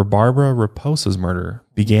for Barbara Raposa's murder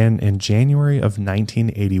began in January of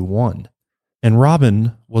 1981, and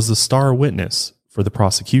Robin was the star witness for the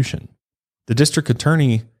prosecution. The district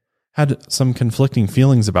attorney had some conflicting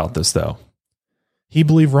feelings about this, though. He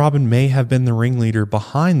believed Robin may have been the ringleader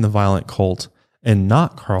behind the violent cult and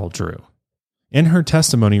not Carl Drew. In her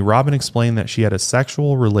testimony, Robin explained that she had a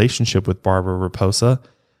sexual relationship with Barbara Raposa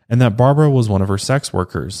and that Barbara was one of her sex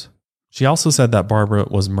workers. She also said that Barbara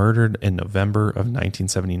was murdered in November of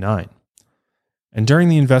 1979. And during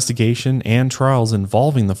the investigation and trials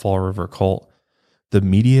involving the Fall River cult, the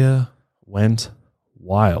media went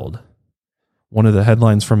wild. One of the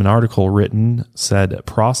headlines from an article written said,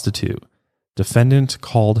 "Prostitute. Defendant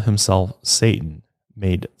called himself Satan.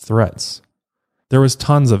 Made threats." There was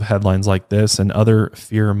tons of headlines like this, and other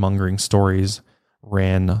fear-mongering stories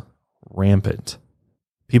ran rampant.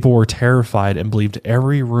 People were terrified and believed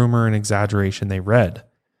every rumor and exaggeration they read.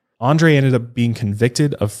 Andre ended up being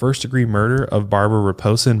convicted of first-degree murder of Barbara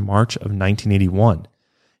Raposa in March of 1981.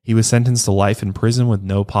 He was sentenced to life in prison with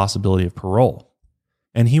no possibility of parole.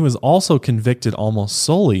 And he was also convicted almost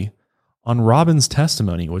solely on Robin's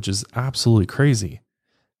testimony, which is absolutely crazy.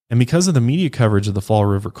 And because of the media coverage of the Fall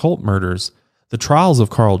River cult murders, the trials of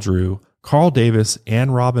Carl Drew, Carl Davis,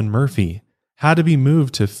 and Robin Murphy had to be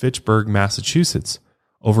moved to Fitchburg, Massachusetts,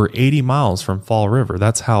 over 80 miles from Fall River.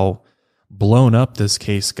 That's how blown up this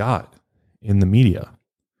case got in the media.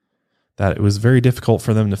 That it was very difficult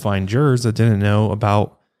for them to find jurors that didn't know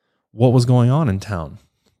about what was going on in town.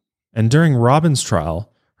 And during Robin's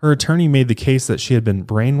trial, her attorney made the case that she had been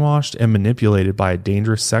brainwashed and manipulated by a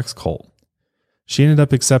dangerous sex cult. She ended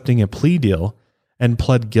up accepting a plea deal and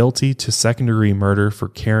pled guilty to second-degree murder for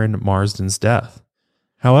Karen Marsden's death.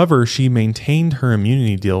 However, she maintained her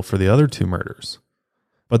immunity deal for the other two murders.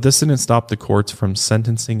 But this didn't stop the courts from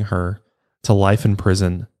sentencing her to life in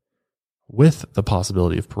prison with the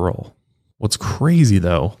possibility of parole. What's crazy,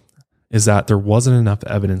 though, is that there wasn't enough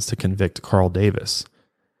evidence to convict Carl Davis,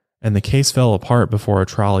 and the case fell apart before a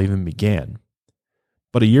trial even began.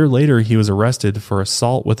 But a year later, he was arrested for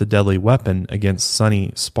assault with a deadly weapon against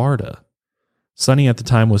Sonny Sparta. Sonny at the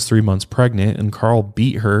time was 3 months pregnant, and Carl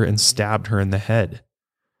beat her and stabbed her in the head.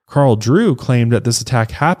 Carl Drew claimed that this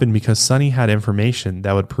attack happened because Sonny had information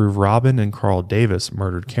that would prove Robin and Carl Davis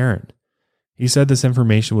murdered Karen. He said this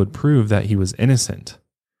information would prove that he was innocent.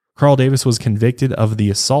 Carl Davis was convicted of the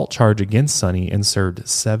assault charge against Sonny and served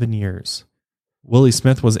 7 years. Willie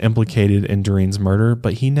Smith was implicated in Doreen's murder,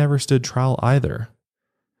 but he never stood trial either.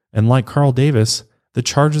 And like Carl Davis, the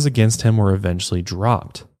charges against him were eventually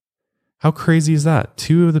dropped. How crazy is that?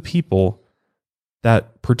 2 of the people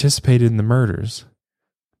that participated in the murders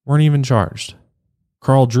weren't even charged.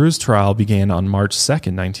 Carl Drew's trial began on March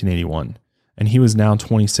 2nd, 1981, and he was now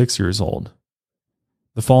 26 years old.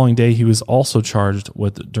 The following day, he was also charged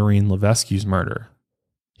with Doreen Levesque's murder.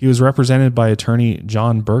 He was represented by attorney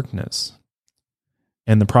John Berkness,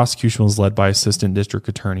 and the prosecution was led by Assistant District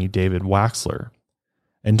Attorney David Waxler.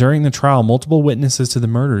 And during the trial, multiple witnesses to the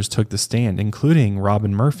murders took the stand, including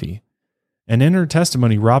Robin Murphy. And in her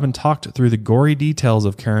testimony, Robin talked through the gory details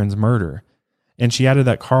of Karen's murder, and she added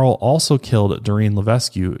that Carl also killed Doreen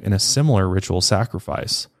Levesque in a similar ritual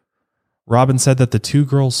sacrifice. Robin said that the 2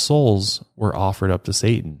 girls' souls were offered up to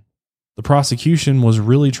Satan. The prosecution was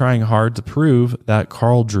really trying hard to prove that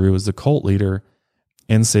Carl Drew is the cult leader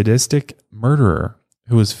and sadistic murderer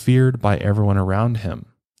who was feared by everyone around him.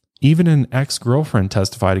 Even an ex-girlfriend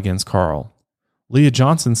testified against Carl. Leah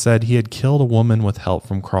Johnson said he had killed a woman with help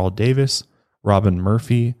from Carl Davis, Robin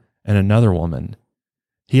Murphy, and another woman.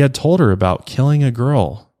 He had told her about killing a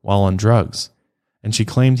girl while on drugs, and she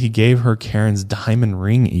claimed he gave her Karen's diamond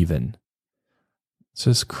ring even. It's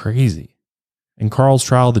just crazy. In Carl's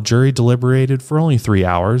trial, the jury deliberated for only 3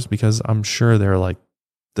 hours because I'm sure they're like,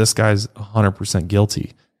 this guy's 100%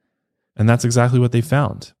 guilty. And that's exactly what they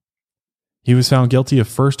found. He was found guilty of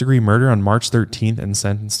first-degree murder on March 13th and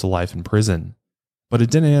sentenced to life in prison. But it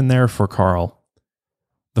didn't end there for Carl.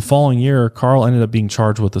 The following year, Carl ended up being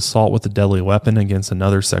charged with assault with a deadly weapon against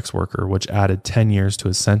another sex worker, which added 10 years to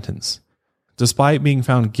his sentence. Despite being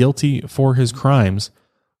found guilty for his crimes,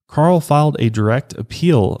 Carl filed a direct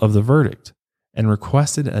appeal of the verdict and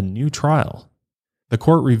requested a new trial. The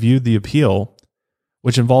court reviewed the appeal,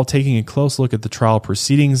 which involved taking a close look at the trial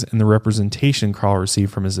proceedings and the representation Carl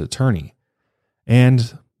received from his attorney,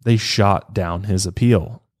 and they shot down his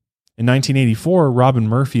appeal. In 1984, Robin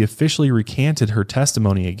Murphy officially recanted her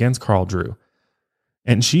testimony against Carl Drew,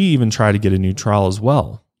 and she even tried to get a new trial as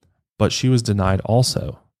well, but she was denied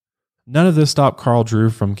also. None of this stopped Carl Drew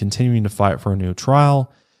from continuing to fight for a new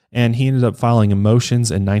trial, and he ended up filing motions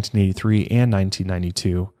in 1983 and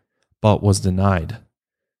 1992, but was denied.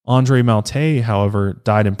 Andre Malte, however,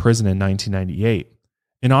 died in prison in 1998.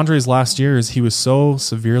 In Andre's last years, he was so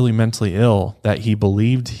severely mentally ill that he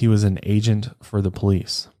believed he was an agent for the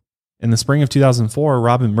police. In the spring of 2004,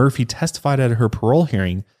 Robin Murphy testified at her parole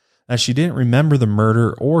hearing that she didn't remember the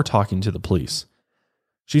murder or talking to the police.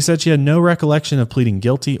 She said she had no recollection of pleading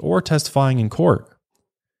guilty or testifying in court.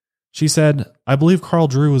 She said, "I believe Carl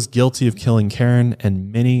Drew was guilty of killing Karen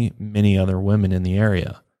and many, many other women in the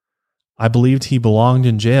area. I believed he belonged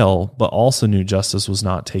in jail, but also knew justice was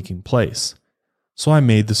not taking place. So I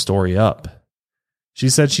made the story up." She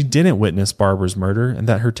said she didn't witness Barbara's murder and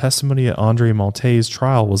that her testimony at Andre Malte's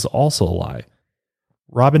trial was also a lie.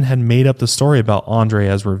 Robin had made up the story about Andre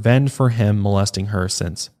as revenge for him molesting her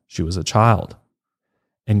since she was a child.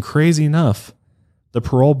 And crazy enough, the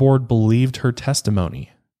parole board believed her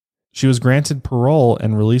testimony. She was granted parole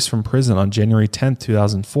and released from prison on January 10th,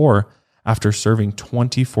 2004, after serving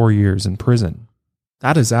 24 years in prison.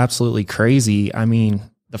 That is absolutely crazy. I mean,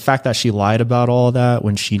 the fact that she lied about all that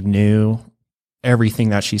when she knew everything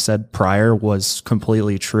that she said prior was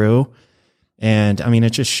completely true. And I mean, it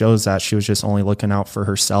just shows that she was just only looking out for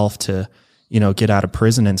herself to, get out of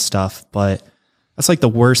prison and stuff. But that's like the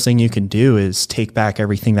worst thing you can do is take back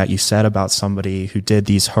everything that you said about somebody who did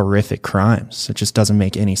these horrific crimes. It just doesn't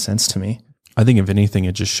make any sense to me. I think if anything,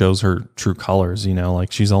 it just shows her true colors,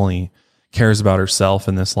 like she's only cares about herself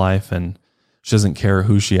in this life, and she doesn't care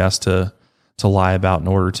who she has to lie about in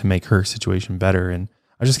order to make her situation better. And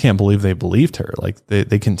I just can't believe they believed her. Like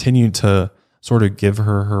they continued to sort of give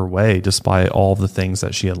her way despite all the things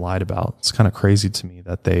that she had lied about. It's kind of crazy to me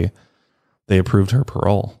that they approved her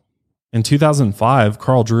parole. In 2005,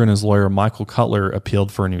 Carl Drew and his lawyer Michael Cutler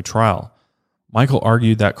appealed for a new trial. Michael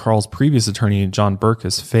argued that Carl's previous attorney, John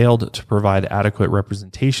Burkus, failed to provide adequate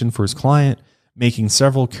representation for his client, making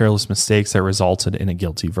several careless mistakes that resulted in a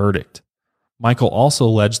guilty verdict. Michael also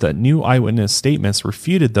alleged that new eyewitness statements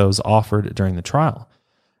refuted those offered during the trial,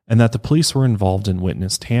 and that the police were involved in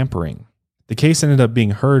witness tampering. The case ended up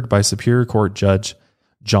being heard by Superior Court Judge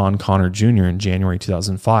John Connor Jr. in January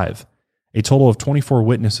 2005. A total of 24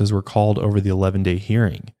 witnesses were called over the 11-day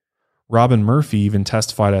hearing. Robin Murphy even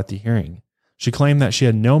testified at the hearing. She claimed that she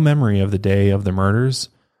had no memory of the day of the murders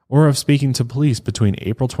or of speaking to police between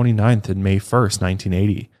April 29th and May 1st,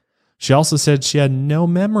 1980. She also said she had no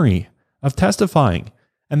memory of testifying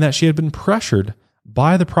and that she had been pressured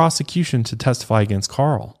by the prosecution to testify against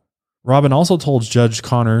Carl. Robin also told Judge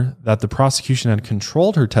Connor that the prosecution had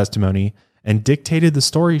controlled her testimony and dictated the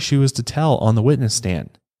story she was to tell on the witness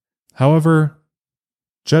stand. However,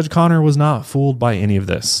 Judge Connor was not fooled by any of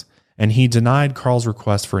this, and he denied Carl's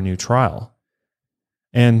request for a new trial.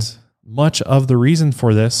 And much of the reason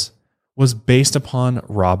for this was based upon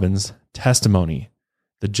Robin's testimony.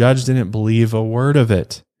 The judge didn't believe a word of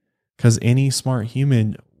it, because any smart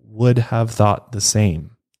human would have thought the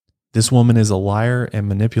same. This woman is a liar and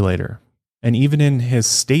manipulator. And even in his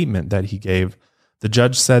statement that he gave, the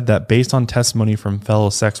judge said that based on testimony from fellow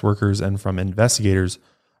sex workers and from investigators,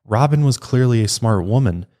 Robin was clearly a smart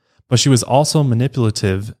woman, but she was also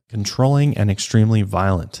manipulative, controlling, and extremely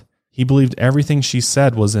violent. He believed everything she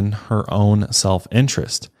said was in her own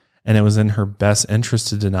self-interest, and it was in her best interest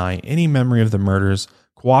to deny any memory of the murders,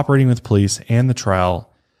 cooperating with police and the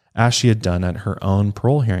trial, as she had done at her own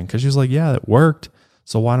parole hearing. Because she was like, yeah, it worked,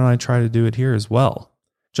 so why don't I try to do it here as well?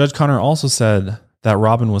 Judge Connor also said that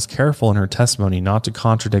Robin was careful in her testimony not to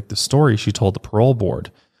contradict the story she told the parole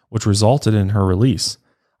board, which resulted in her release.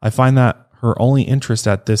 I find that her only interest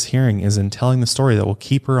at this hearing is in telling the story that will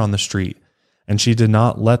keep her on the street, and she did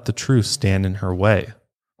not let the truth stand in her way.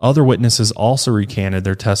 Other witnesses also recanted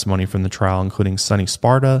their testimony from the trial, including Sonny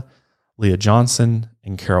Sparta, Leah Johnson,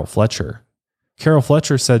 and Carol Fletcher. Carol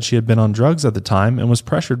Fletcher said she had been on drugs at the time and was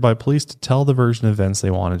pressured by police to tell the version of events they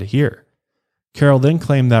wanted to hear. Carol then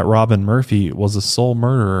claimed that Robin Murphy was the sole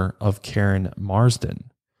murderer of Karen Marsden.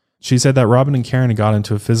 She said that Robin and Karen got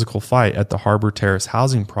into a physical fight at the Harbor Terrace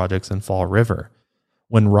housing projects in Fall River,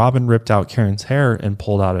 when Robin ripped out Karen's hair and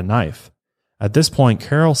pulled out a knife. At this point,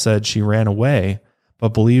 Carol said she ran away,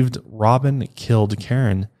 but believed Robin killed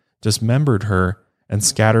Karen, dismembered her, and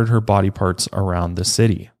scattered her body parts around the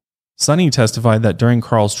city. Sonny testified that during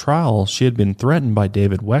Carl's trial, she had been threatened by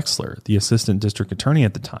David Wexler, the assistant district attorney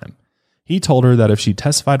at the time. He told her that if she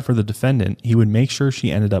testified for the defendant, he would make sure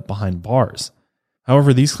she ended up behind bars.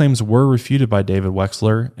 However, these claims were refuted by David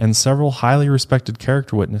Wexler, and several highly respected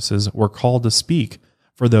character witnesses were called to speak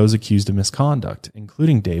for those accused of misconduct,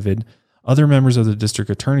 including David, other members of the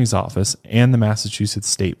district attorney's office, and the Massachusetts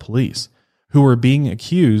State Police, who were being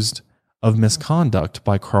accused of misconduct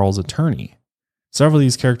by Carl's attorney. Several of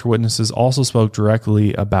these character witnesses also spoke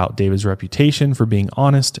directly about David's reputation for being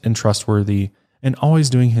honest and trustworthy and always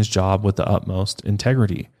doing his job with the utmost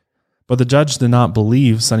integrity. But the judge did not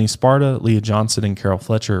believe Sonny Sparta, Leah Johnson, and Carol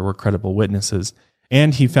Fletcher were credible witnesses,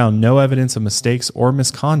 and he found no evidence of mistakes or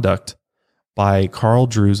misconduct by Carl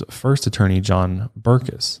Drew's first attorney, John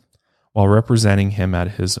Burkus, while representing him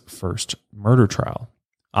at his first murder trial.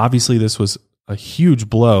 Obviously, this was a huge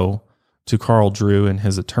blow to Carl Drew and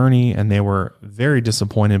his attorney, and they were very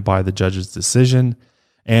disappointed by the judge's decision.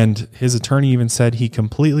 And his attorney even said he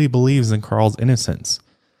completely believes in Carl's innocence,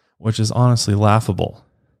 which is honestly laughable.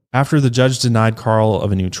 After the judge denied Carl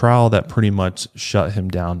of a new trial, that pretty much shut him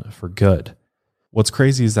down for good. What's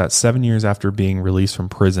crazy is that 7 years after being released from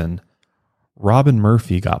prison, Robin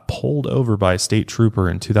Murphy got pulled over by a state trooper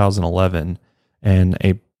in 2011, and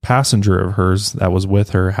a passenger of hers that was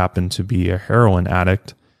with her happened to be a heroin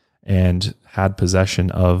addict and had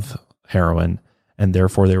possession of heroin, and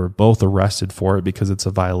therefore they were both arrested for it because it's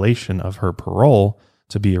a violation of her parole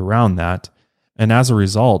to be around that. And as a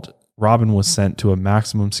result, Robin was sent to a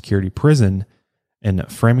maximum security prison in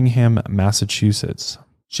Framingham, Massachusetts.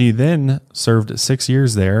 She then served 6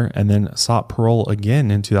 years there and then sought parole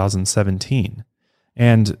again in 2017.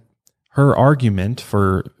 And her argument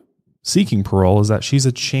for seeking parole is that she's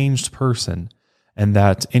a changed person and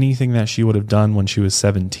that anything that she would have done when she was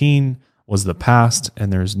 17 was the past,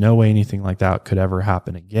 and there's no way anything like that could ever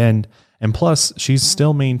happen again. And plus, she's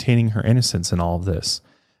still maintaining her innocence in all of this.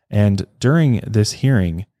 And during this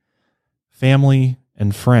hearing, family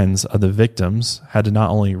and friends of the victims had to not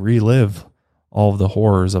only relive all of the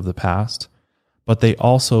horrors of the past, but they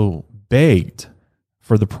also begged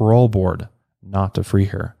for the parole board not to free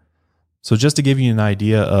her. So just to give you an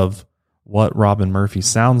idea of what Robin Murphy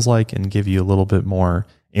sounds like and give you a little bit more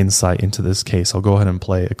insight into this case, I'll go ahead and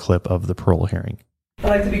play a clip of the parole hearing. I'd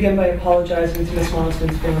like to begin by apologizing to Ms.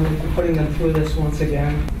 Marsden's family for putting them through this once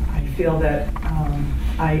again. I feel that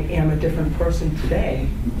I am a different person today,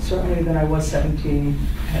 certainly than I was at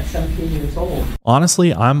 17 years old.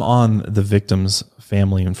 Honestly, I'm on the victim's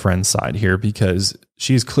family and friends side here because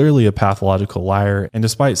she's clearly a pathological liar. And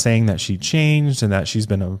despite saying that she changed and that she's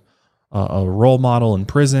been a role model in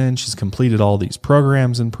prison, she's completed all these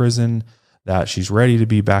programs in prison, that she's ready to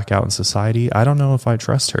be back out in society, I don't know if I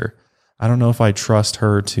trust her. I don't know if I trust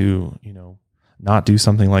her to, not do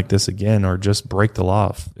something like this again, or just break the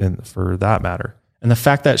law for that matter. And the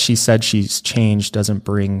fact that she said she's changed doesn't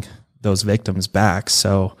bring those victims back.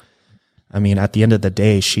 So, I mean, at the end of the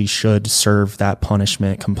day, she should serve that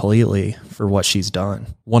punishment completely for what she's done.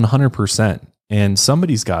 100%. And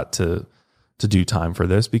somebody's got to do time for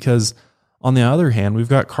this, because on the other hand, we've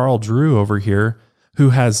got Carl Drew over here who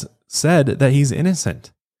has said that he's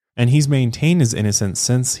innocent, and he's maintained his innocence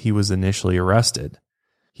since he was initially arrested.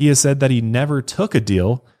 He has said that he never took a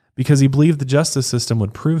deal because he believed the justice system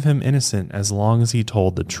would prove him innocent as long as he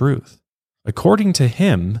told the truth. According to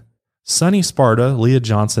him, Sonny Sparta, Leah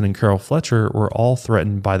Johnson, and Carol Fletcher were all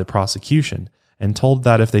threatened by the prosecution and told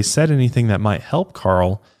that if they said anything that might help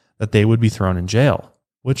Carl, that they would be thrown in jail,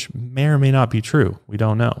 which may or may not be true. We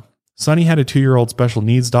don't know. Sonny had a 2-year-old special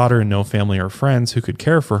needs daughter and no family or friends who could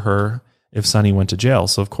care for her if Sonny went to jail.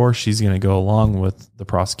 So of course she's going to go along with the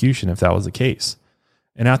prosecution if that was the case.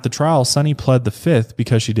 And at the trial, Sonny pled the fifth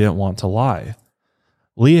because she didn't want to lie.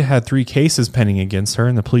 Leah had 3 cases pending against her,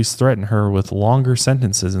 and the police threatened her with longer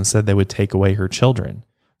sentences and said they would take away her children.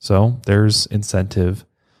 So there's incentive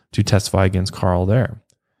to testify against Carl there.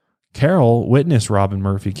 Carol witnessed Robin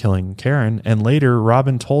Murphy killing Karen, and later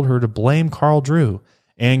Robin told her to blame Carl Drew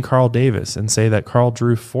and Carl Davis and say that Carl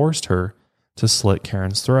Drew forced her to slit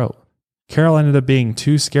Karen's throat. Carol ended up being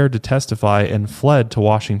too scared to testify and fled to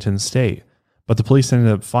Washington State, but the police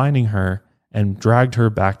ended up finding her and dragged her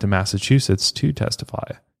back to Massachusetts to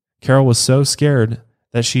testify. Carol was so scared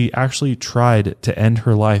that she actually tried to end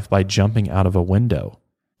her life by jumping out of a window.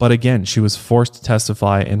 But again, she was forced to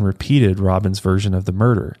testify and repeated Robin's version of the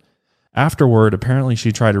murder. Afterward, apparently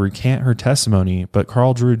she tried to recant her testimony, but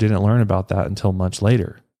Carl Drew didn't learn about that until much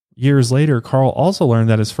later. Years later, Carl also learned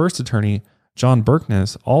that his first attorney, John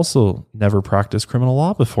Berkness, also never practiced criminal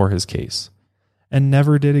law before his case, and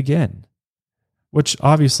never did again. Which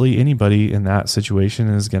obviously anybody in that situation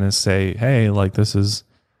is going to say, hey, like, this is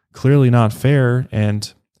clearly not fair,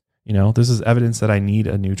 and, this is evidence that I need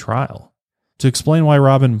a new trial. To explain why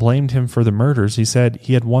Robin blamed him for the murders, he said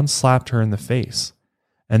he had once slapped her in the face,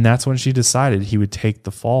 and that's when she decided he would take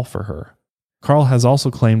the fall for her. Carl has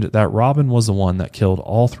also claimed that Robin was the one that killed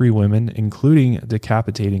all 3 women, including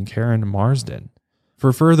decapitating Karen Marsden.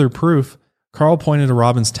 For further proof, Carl pointed to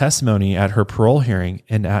Robin's testimony at her parole hearing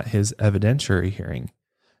and at his evidentiary hearing.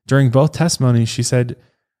 During both testimonies, she said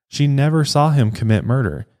she never saw him commit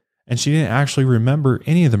murder, and she didn't actually remember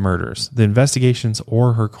any of the murders, the investigations,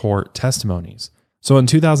 or her court testimonies. So in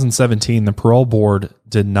 2017, the parole board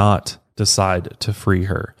did not decide to free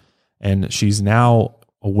her, and she's now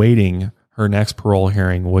awaiting her next parole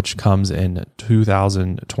hearing, which comes in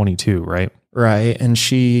 2022, right? Right. And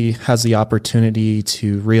she has the opportunity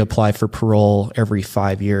to reapply for parole every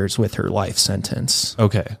 5 years with her life sentence.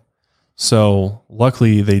 Okay. So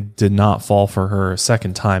luckily they did not fall for her a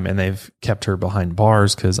second time, and they've kept her behind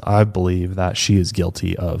bars because I believe that she is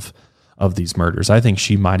guilty of these murders. I think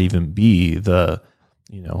she might even be the,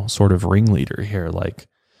 sort of ringleader here. Like,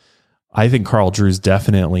 I think Carl Drew's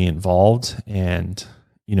definitely involved and,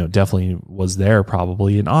 definitely was there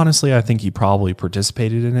probably. And honestly, I think he probably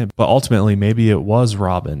participated in it, but ultimately maybe it was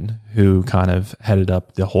Robin who kind of headed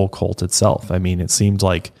up the whole cult itself. I mean, it seemed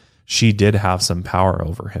like she did have some power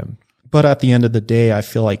over him. But at the end of the day, I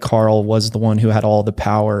feel like Carl was the one who had all the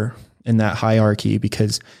power in that hierarchy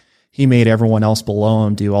because he made everyone else below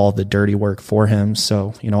him do all the dirty work for him.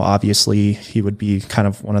 So, obviously he would be kind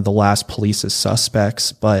of one of the last police's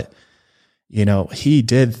suspects, but, he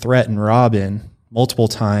did threaten Robin multiple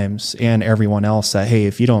times and everyone else that, hey,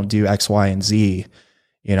 if you don't do X, Y, and Z,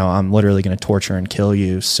 I'm literally going to torture and kill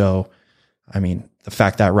you. So, I mean, the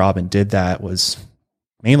fact that Robin did that was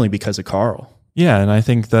mainly because of Carl. Yeah, and I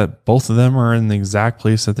think that both of them are in the exact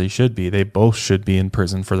place that they should be. They both should be in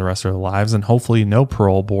prison for the rest of their lives, and hopefully no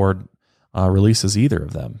parole board releases either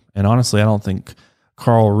of them. And honestly, I don't think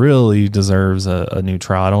Carl really deserves a new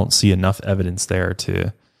trial. I don't see enough evidence there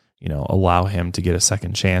to allow him to get a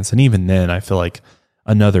second chance. And even then, I feel like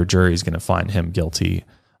another jury is going to find him guilty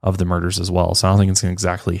of the murders as well. So I don't think it's going to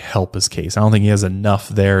exactly help his case. I don't think he has enough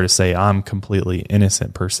there to say I'm completely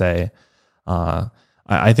innocent per se.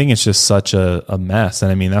 I think it's just such a mess.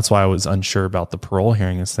 And I mean, that's why I was unsure about the parole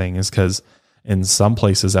hearing thing, is because in some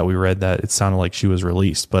places that we read that it sounded like she was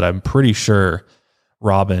released, but I'm pretty sure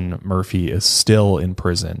Robin Murphy is still in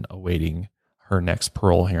prison awaiting her next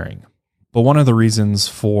parole hearing. But one of the reasons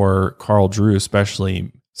for Carl Drew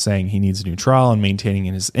especially saying he needs a new trial and maintaining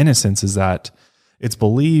his innocence is that it's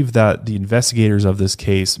believed that the investigators of this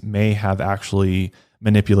case may have actually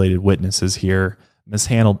manipulated witnesses here,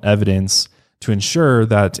 mishandled evidence to ensure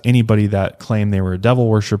that anybody that claimed they were a devil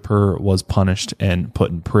worshiper was punished and put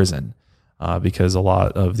in prison. Because a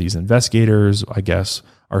lot of these investigators, I guess,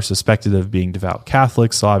 are suspected of being devout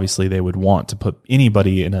Catholics. So obviously they would want to put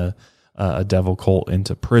anybody in a devil cult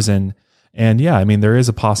into prison. And yeah, I mean, there is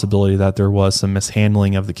a possibility that there was some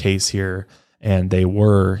mishandling of the case here, and they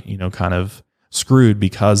were, kind of screwed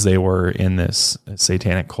because they were in this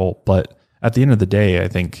satanic cult. But at the end of the day, I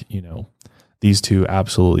think, these two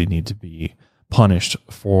absolutely need to be punished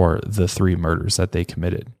for the 3 murders that they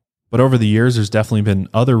committed. But over the years, there's definitely been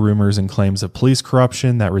other rumors and claims of police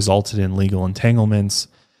corruption that resulted in legal entanglements.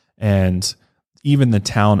 And even the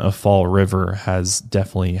town of Fall River has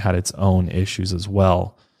definitely had its own issues as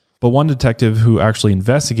well. But one detective who actually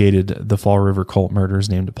investigated the Fall River cult murders,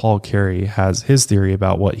 named Paul Carey, has his theory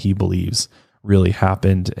about what he believes really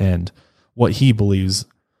happened and what he believes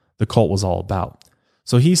the cult was all about.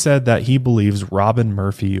 So he said that he believes Robin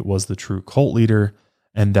Murphy was the true cult leader,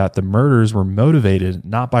 and that the murders were motivated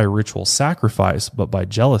not by ritual sacrifice, but by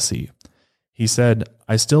jealousy. He said,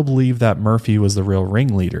 "I still believe that Murphy was the real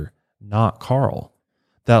ringleader, not Carl.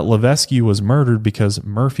 That Levesque was murdered because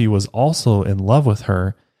Murphy was also in love with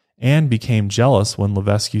her and became jealous when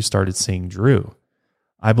Levesque started seeing Drew.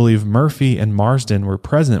 I believe Murphy and Marsden were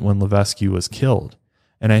present when Levesque was killed.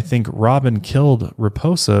 And I think Robin killed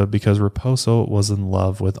Raposa because Raposa was in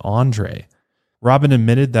love with Andre. Robin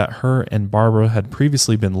admitted that her and Barbara had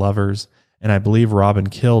previously been lovers, and I believe Robin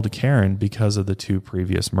killed Karen because of the 2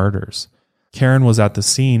 previous murders. Karen was at the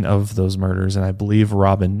scene of those murders, and I believe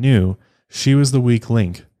Robin knew she was the weak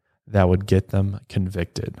link that would get them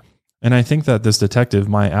convicted." And I think that this detective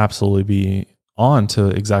might absolutely be on to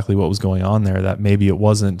exactly what was going on there, that maybe it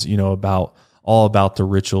wasn't, all about the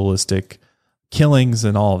ritualistic killings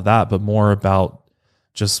and all of that, but more about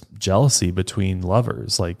just jealousy between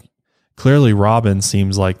lovers. Like, clearly Robin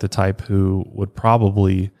seems like the type who would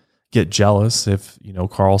probably get jealous if,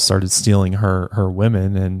 Carl started stealing her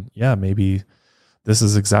women. And yeah, maybe this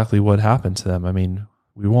is exactly what happened to them. I mean,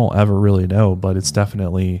 we won't ever really know, but it's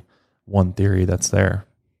definitely one theory that's there.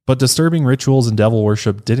 But disturbing rituals and devil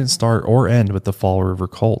worship didn't start or end with the Fall River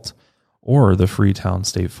cult or the Freetown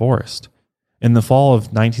State Forest. In the fall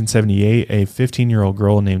of 1978, a 15-year-old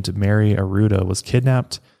girl named Mary Arruda was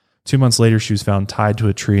kidnapped. 2 months later, she was found tied to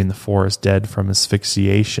a tree in the forest, dead from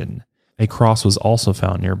asphyxiation. A cross was also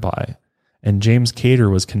found nearby, and James Cater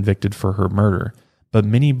was convicted for her murder, but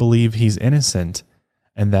many believe he's innocent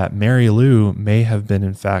and that Mary Lou may have been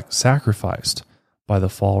in fact sacrificed by the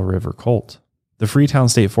Fall River cult. The Freetown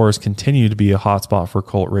State Forest continued to be a hotspot for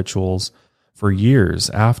cult rituals for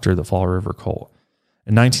years after the Fall River cult.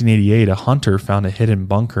 In 1988, a hunter found a hidden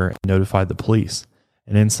bunker and notified the police.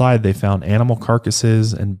 And inside they found animal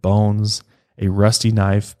carcasses and bones, a rusty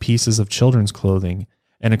knife, pieces of children's clothing,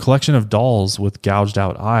 and a collection of dolls with gouged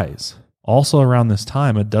out eyes. Also around this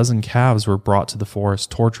time, a dozen calves were brought to the forest,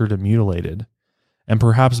 tortured and mutilated. And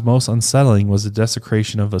perhaps most unsettling was the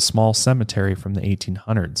desecration of a small cemetery from the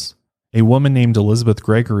 1800s. A woman named Elizabeth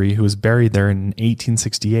Gregory, who was buried there in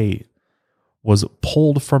 1868, was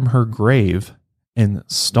pulled from her grave and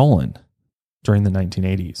stolen during the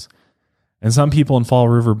 1980s. And some people in Fall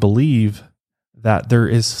River believe that there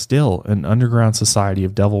is still an underground society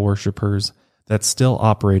of devil worshippers that still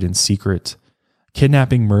operate in secret,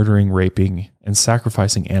 kidnapping, murdering, raping, and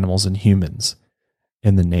sacrificing animals and humans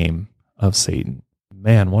in the name of Satan.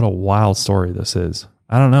 Man, what a wild story this is.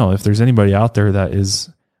 I don't know if there's anybody out there that is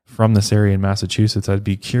from this area in Massachusetts. I'd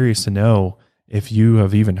be curious to know if you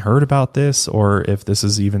have even heard about this or if this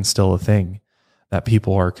is even still a thing that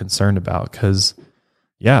people are concerned about. Because,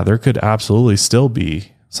 yeah, there could absolutely still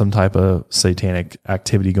be some type of satanic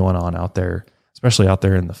activity going on out there, especially out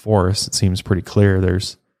there in the forest. It seems pretty clear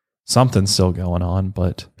there's something still going on.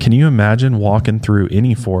 But can you imagine walking through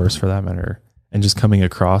any forest for that matter and just coming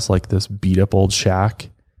across like this beat up old shack,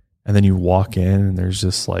 and then you walk in and there's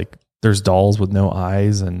just like, there's dolls with no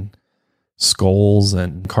eyes and skulls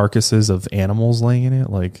and carcasses of animals laying in it?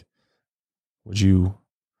 Like, would you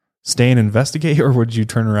stay and investigate, or would you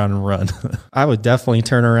turn around and run? I would definitely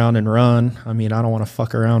turn around and run. I mean, I don't want to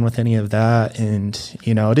fuck around with any of that. And,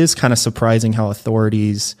 it is kind of surprising how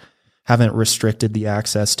authorities haven't restricted the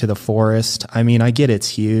access to the forest. I mean, I get it's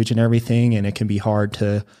huge and everything, and it can be hard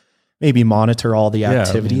to maybe monitor all the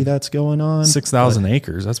activity that's going on. 6,000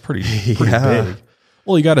 acres. That's pretty big.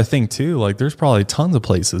 Well, you got to think too, like there's probably tons of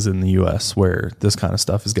places in the US where this kind of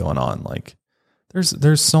stuff is going on. Like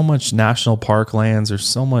there's so much national park lands. There's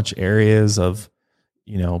so much areas of,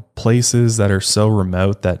 places that are so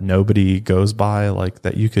remote that nobody goes by, like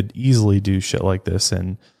that you could easily do shit like this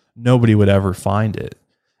and nobody would ever find it.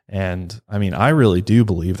 And I mean, I really do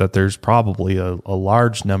believe that there's probably a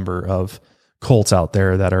large number of cults out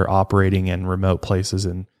there that are operating in remote places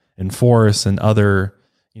in forests and other,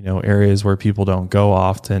 areas where people don't go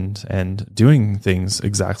often, and doing things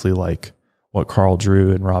exactly like what Carl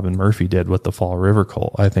Drew and Robin Murphy did with the Fall River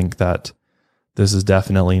cult. I think that this is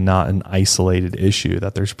definitely not an isolated issue,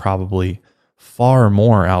 that there's probably far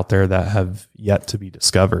more out there that have yet to be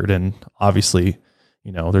discovered. And obviously,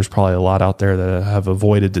 there's probably a lot out there that have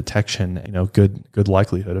avoided detection, good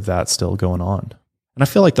likelihood of that still going on. And I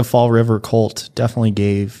feel like the Fall River cult definitely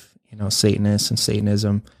gave, Satanists and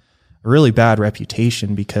Satanism a really bad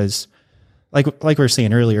reputation, because like we were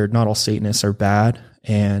saying earlier, not all Satanists are bad.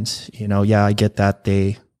 And, I get that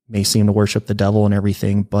they may seem to worship the devil and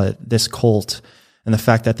everything, but this cult and the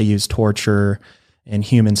fact that they use torture and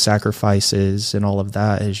human sacrifices and all of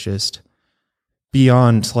that is just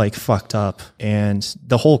beyond like fucked up. And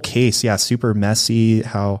the whole case, super messy.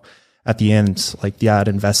 How at the end, like that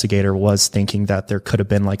investigator was thinking that there could have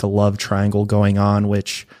been like a love triangle going on,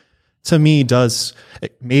 which to me does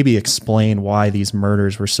maybe explain why these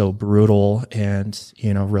murders were so brutal and,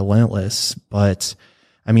 relentless. But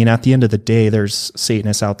I mean, at the end of the day, there's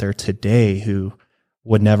Satanists out there today who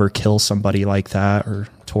would never kill somebody like that or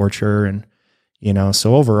torture. And,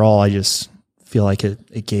 so overall, I just feel like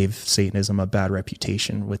it gave Satanism a bad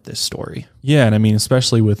reputation with this story. Yeah. And I mean,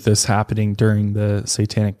 especially with this happening during the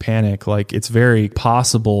Satanic Panic, like it's very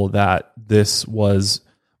possible that this was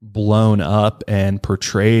blown up and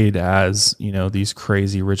portrayed as, these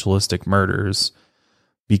crazy ritualistic murders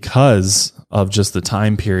because of just the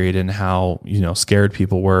time period and how, scared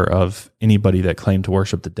people were of anybody that claimed to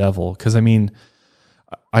worship the devil. Because I mean,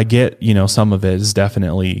 I get, some of it is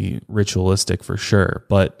definitely ritualistic for sure.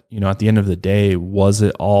 But, at the end of the day, was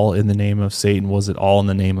it all in the name of Satan? Was it all in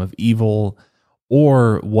the name of evil?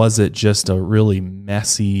 Or was it just a really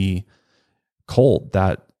messy cult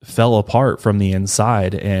that fell apart from the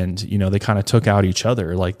inside, and, they kind of took out each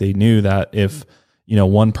other? Like they knew that if,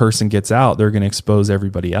 one person gets out, they're going to expose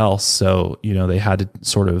everybody else. So, they had to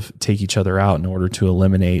sort of take each other out in order to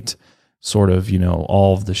eliminate sort of,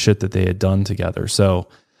 all of the shit that they had done together. So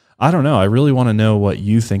I don't know. I really want to know what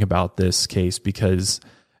you think about this case, because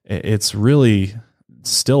it's really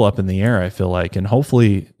still up in the air, I feel like. And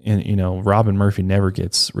hopefully, Robin Murphy never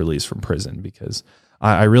gets released from prison, because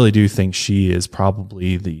I really do think she is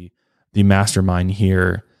probably the mastermind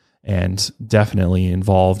here and definitely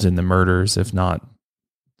involved in the murders, if not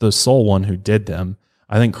the sole one who did them.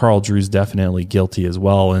 I think Carl Drew's definitely guilty as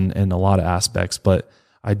well in a lot of aspects, but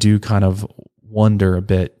I do kind of wonder a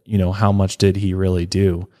bit, how much did he really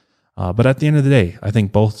do? But at the end of the day, I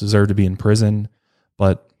think both deserve to be in prison,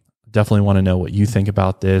 but definitely want to know what you think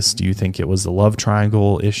about this. Do you think it was the love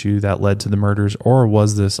triangle issue that led to the murders, or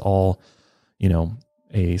was this all,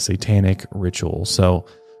 a satanic ritual? So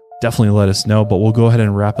definitely let us know, but we'll go ahead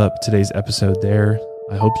and wrap up today's episode there.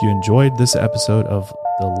 I hope you enjoyed this episode of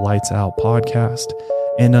the Lights Out podcast.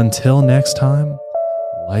 And until next time,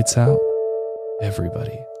 lights out,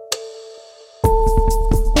 everybody.